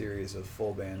a series of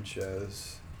full band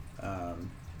shows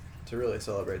to really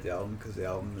celebrate the album, because the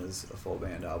album is a full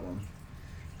band album.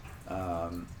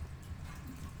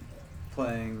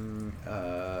 Playing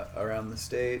around the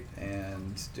state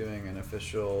and doing an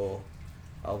official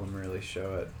album release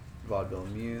show at Vaudeville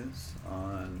Muse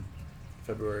on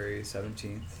February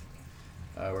 17th.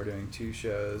 We're doing 2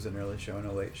 shows, an early show and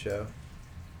a late show.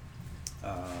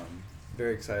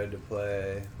 Very excited to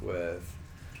play with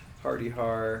Hardy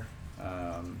Har,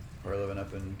 who are living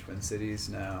up in Twin Cities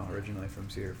now, originally from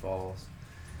Cedar Falls.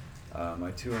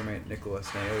 My tour mate Nicholas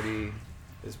Naoti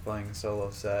is playing a solo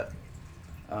set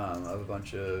of a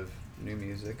bunch of new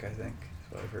music, I think,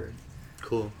 is what I've heard.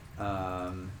 Cool.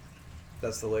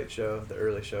 That's the late show. The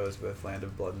early show is with Land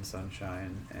of Blood and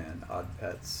Sunshine and Odd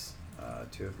Pets,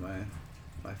 2 of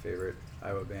my favorite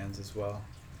Iowa bands as well.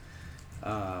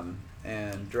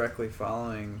 And directly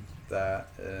following that,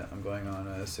 I'm going on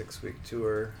a 6-week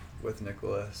tour with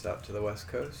Nicholas out to the West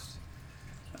Coast.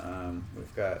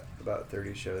 We've got about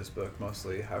 30 shows booked,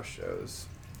 mostly house shows,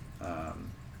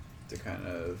 to kind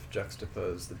of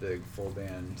juxtapose the big full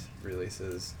band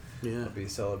releases. Yeah. I'll be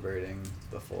celebrating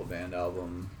the full band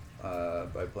album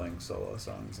by playing solo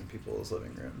songs in people's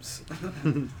living rooms.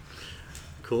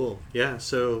 Cool. Yeah.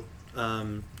 So,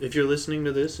 if you're listening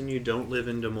to this and you don't live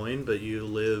in Des Moines, but you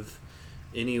live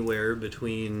anywhere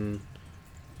between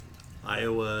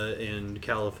Iowa and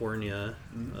California,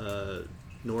 Mhm.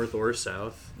 north or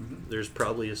south, Mhm. there's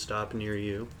probably a stop near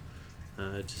you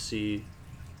to see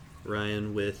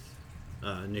Ryan with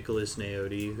Nicholas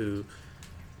Naoti, who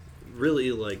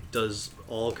really like does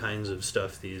all kinds of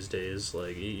stuff these days.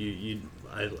 Like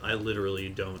I literally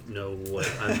don't know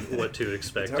what to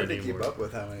expect It's hard anymore. to keep up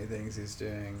with how many things he's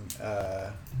doing.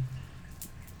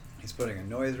 He's putting a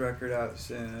noise record out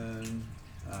soon.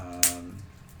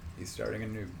 He's starting a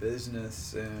new business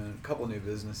soon. A couple new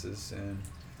businesses soon.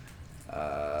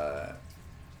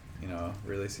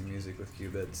 Releasing music with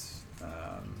Qubits.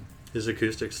 His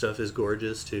acoustic stuff is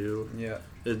gorgeous too. Yeah,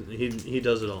 He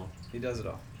does it all. he does it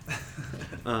all.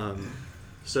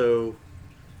 So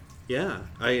yeah,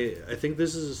 I think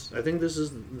this is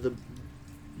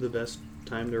the best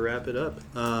time to wrap it up.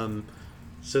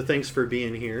 So thanks for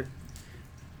being here,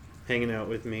 hanging out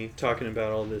with me, talking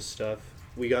about all this stuff.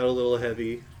 We got a little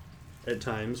heavy at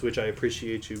times, which I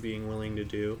appreciate you being willing to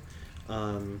do.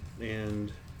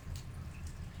 And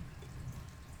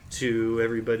to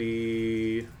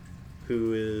everybody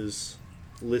who is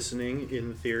listening,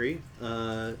 in theory,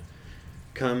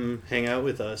 come hang out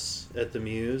with us at the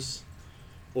Muse,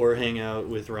 or hang out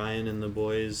with Ryan and the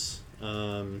boys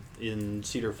in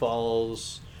Cedar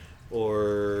Falls,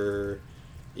 or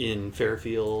in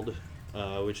Fairfield,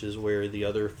 which is where the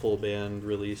other full band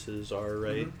releases are,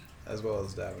 right? Mhm. As well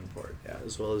as Davenport, yeah.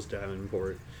 As well as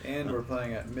Davenport. And we're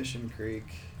playing at Mission Creek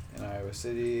in Iowa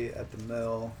City at the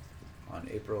Mill on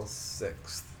April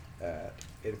 6th at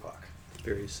 8 o'clock.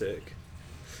 Very sick.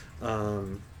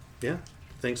 Yeah.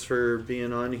 Thanks for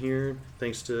being on here.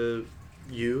 Thanks to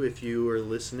you if you are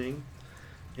listening.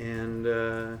 And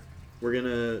we're going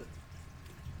to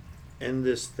end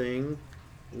this thing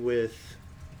with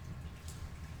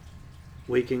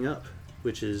Waking Up,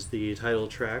 which is the title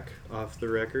track off the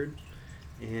record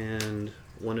and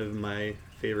one of my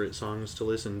favorite songs to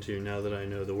listen to now that I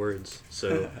know the words.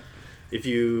 So if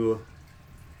you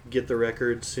get the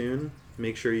record soon,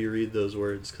 make sure you read those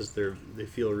words because they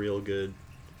feel real good.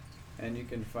 And you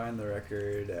can find the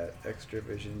record at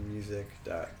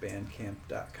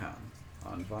extravisionmusic.bandcamp.com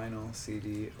on vinyl,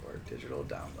 CD, or digital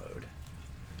download.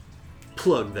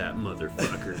 Plug that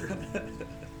motherfucker.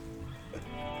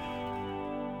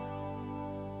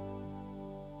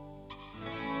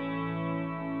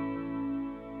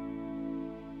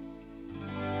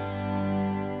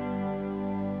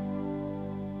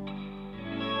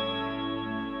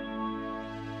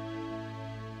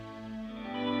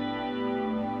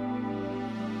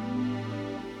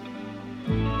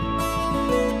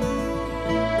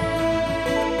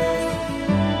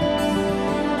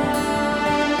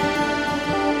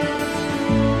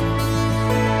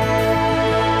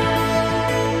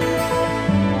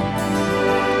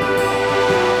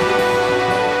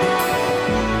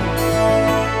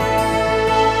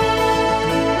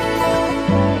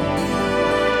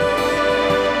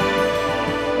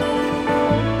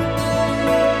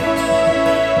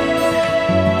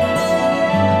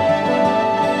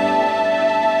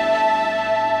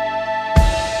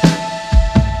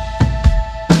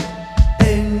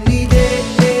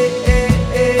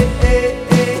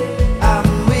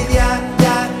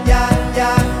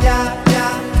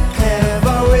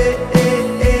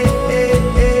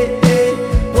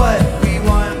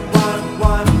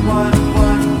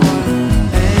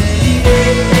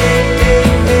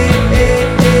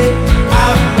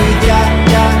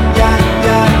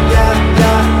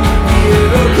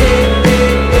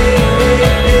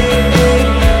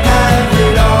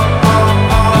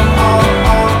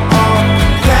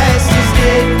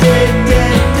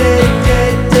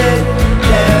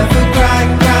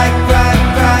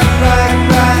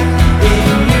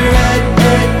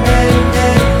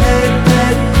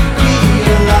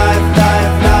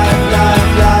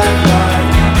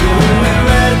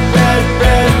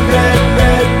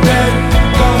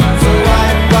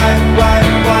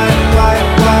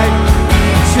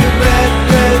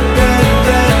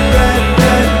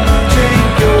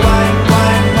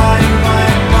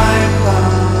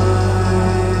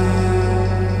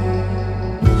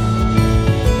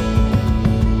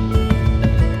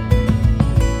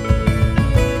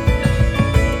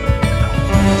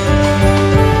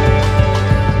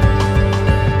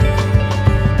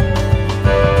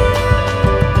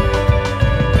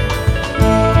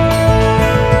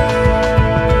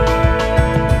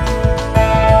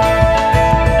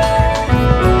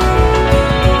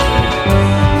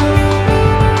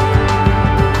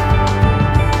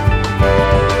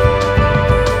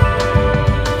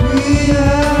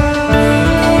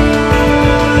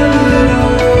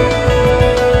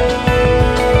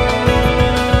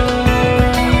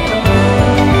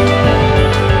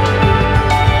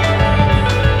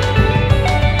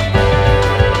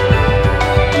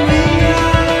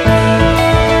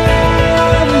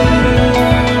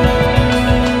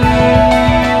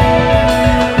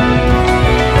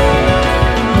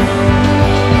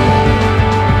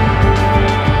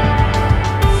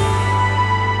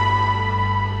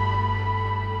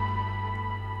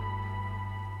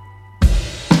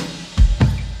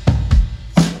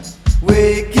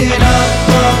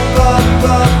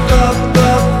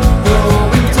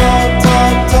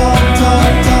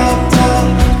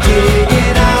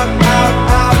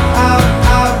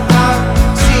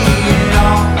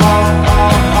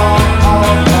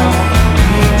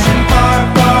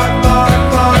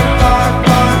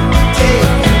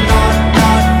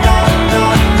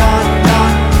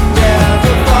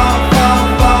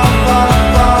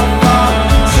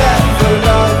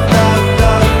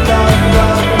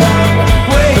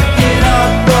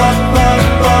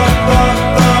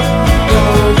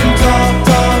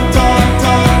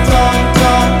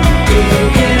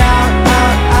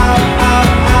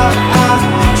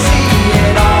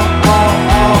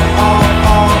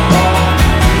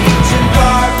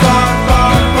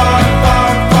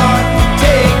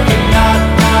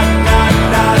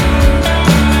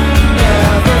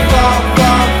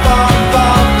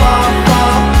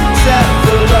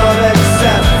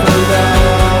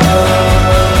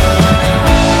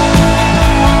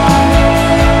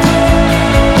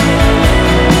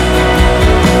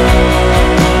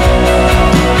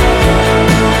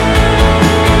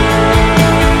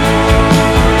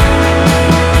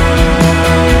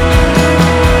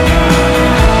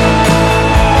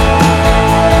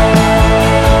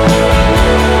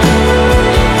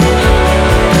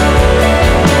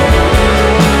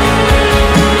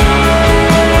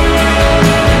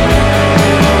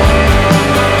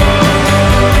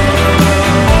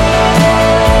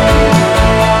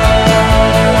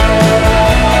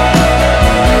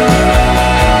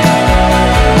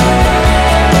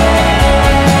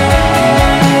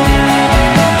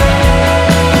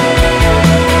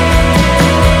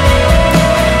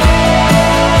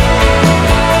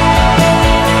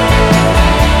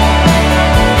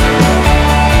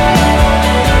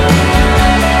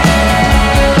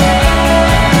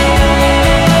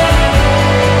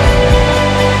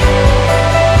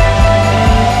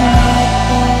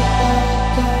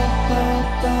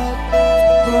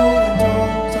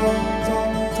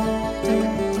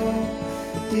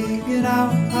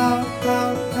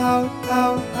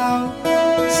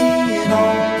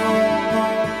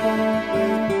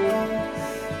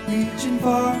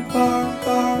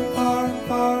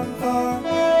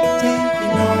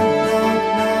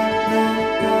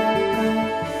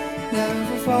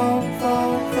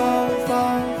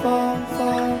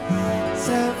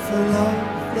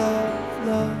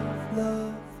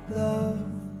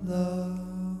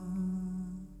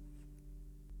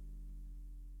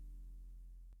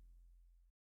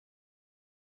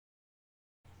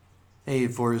 Hey,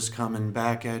 Forrest, coming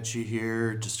back at you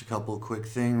here. Just a couple quick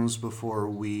things before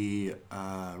we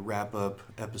wrap up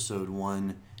episode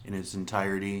 1 in its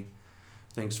entirety.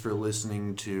 Thanks for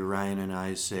listening to Ryan and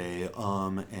I say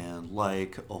and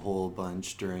like a whole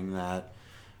bunch during that.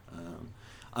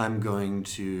 I'm going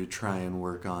to try and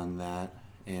work on that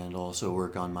and also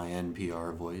work on my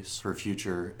NPR voice for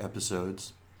future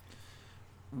episodes.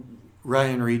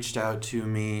 Ryan reached out to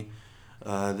me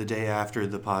the day after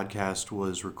the podcast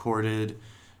was recorded,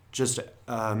 just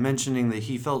mentioning that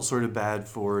he felt sort of bad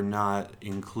for not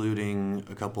including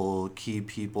a couple key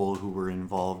people who were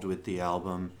involved with the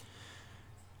album.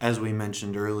 As we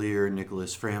mentioned earlier,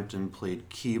 Nicholas Frampton played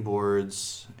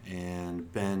keyboards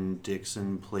and Ben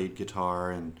Dixon played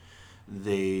guitar, and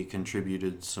they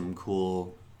contributed some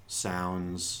cool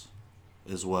sounds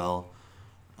as well.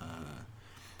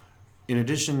 In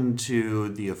addition to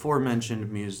the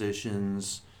aforementioned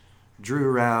musicians, Drew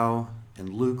Rao and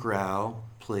Luke Rao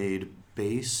played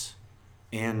bass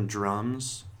and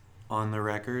drums on the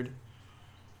record,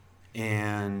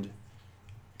 and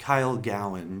Kyle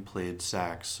Gowan played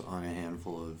sax on a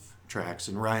handful of tracks,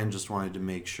 and Ryan just wanted to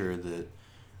make sure that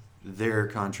their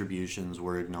contributions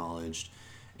were acknowledged.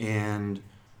 And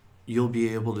you'll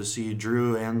be able to see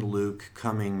Drew and Luke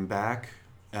coming back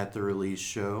at the release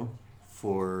show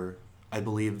for, I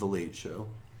believe, the late show,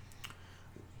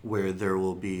 where there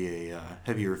will be a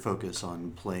heavier focus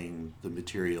on playing the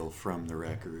material from the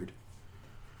record.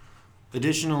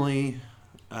 Additionally,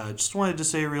 just wanted to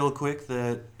say real quick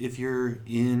that if you're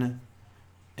in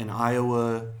an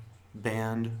Iowa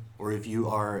band, or if you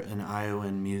are an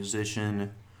Iowan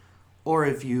musician, or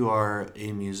if you are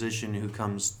a musician who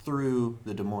comes through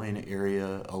the Des Moines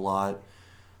area a lot,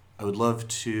 I would love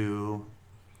to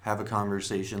have a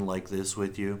conversation like this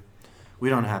with you. We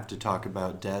don't have to talk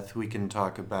about death. We can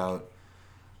talk about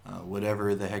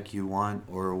whatever the heck you want,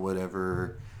 or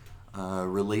whatever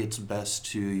relates best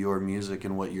to your music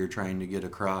and what you're trying to get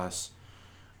across.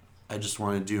 I just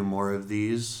want to do more of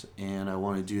these, and I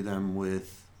want to do them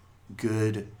with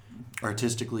good,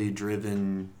 artistically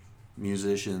driven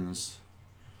musicians.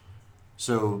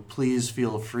 So please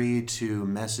feel free to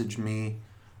message me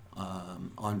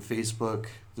on Facebook,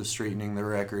 the Straightening the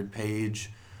Record page,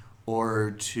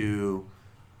 or to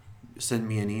send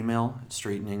me an email at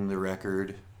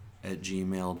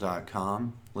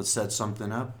straighteningtherecord@gmail.com. Let's set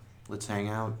something up. Let's hang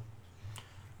out.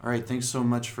 All right, thanks so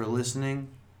much for listening.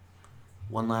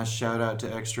 One last shout out to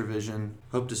Extravision.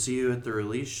 Hope to see you at the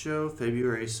release show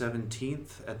February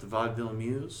 17th at the Vaudeville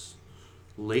Muse.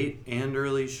 Late and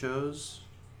early shows,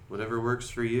 whatever works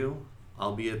for you.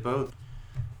 I'll be at both.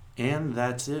 And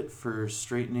that's it for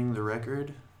Straightening the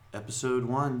Record, episode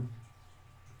 1.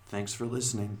 Thanks for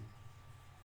listening.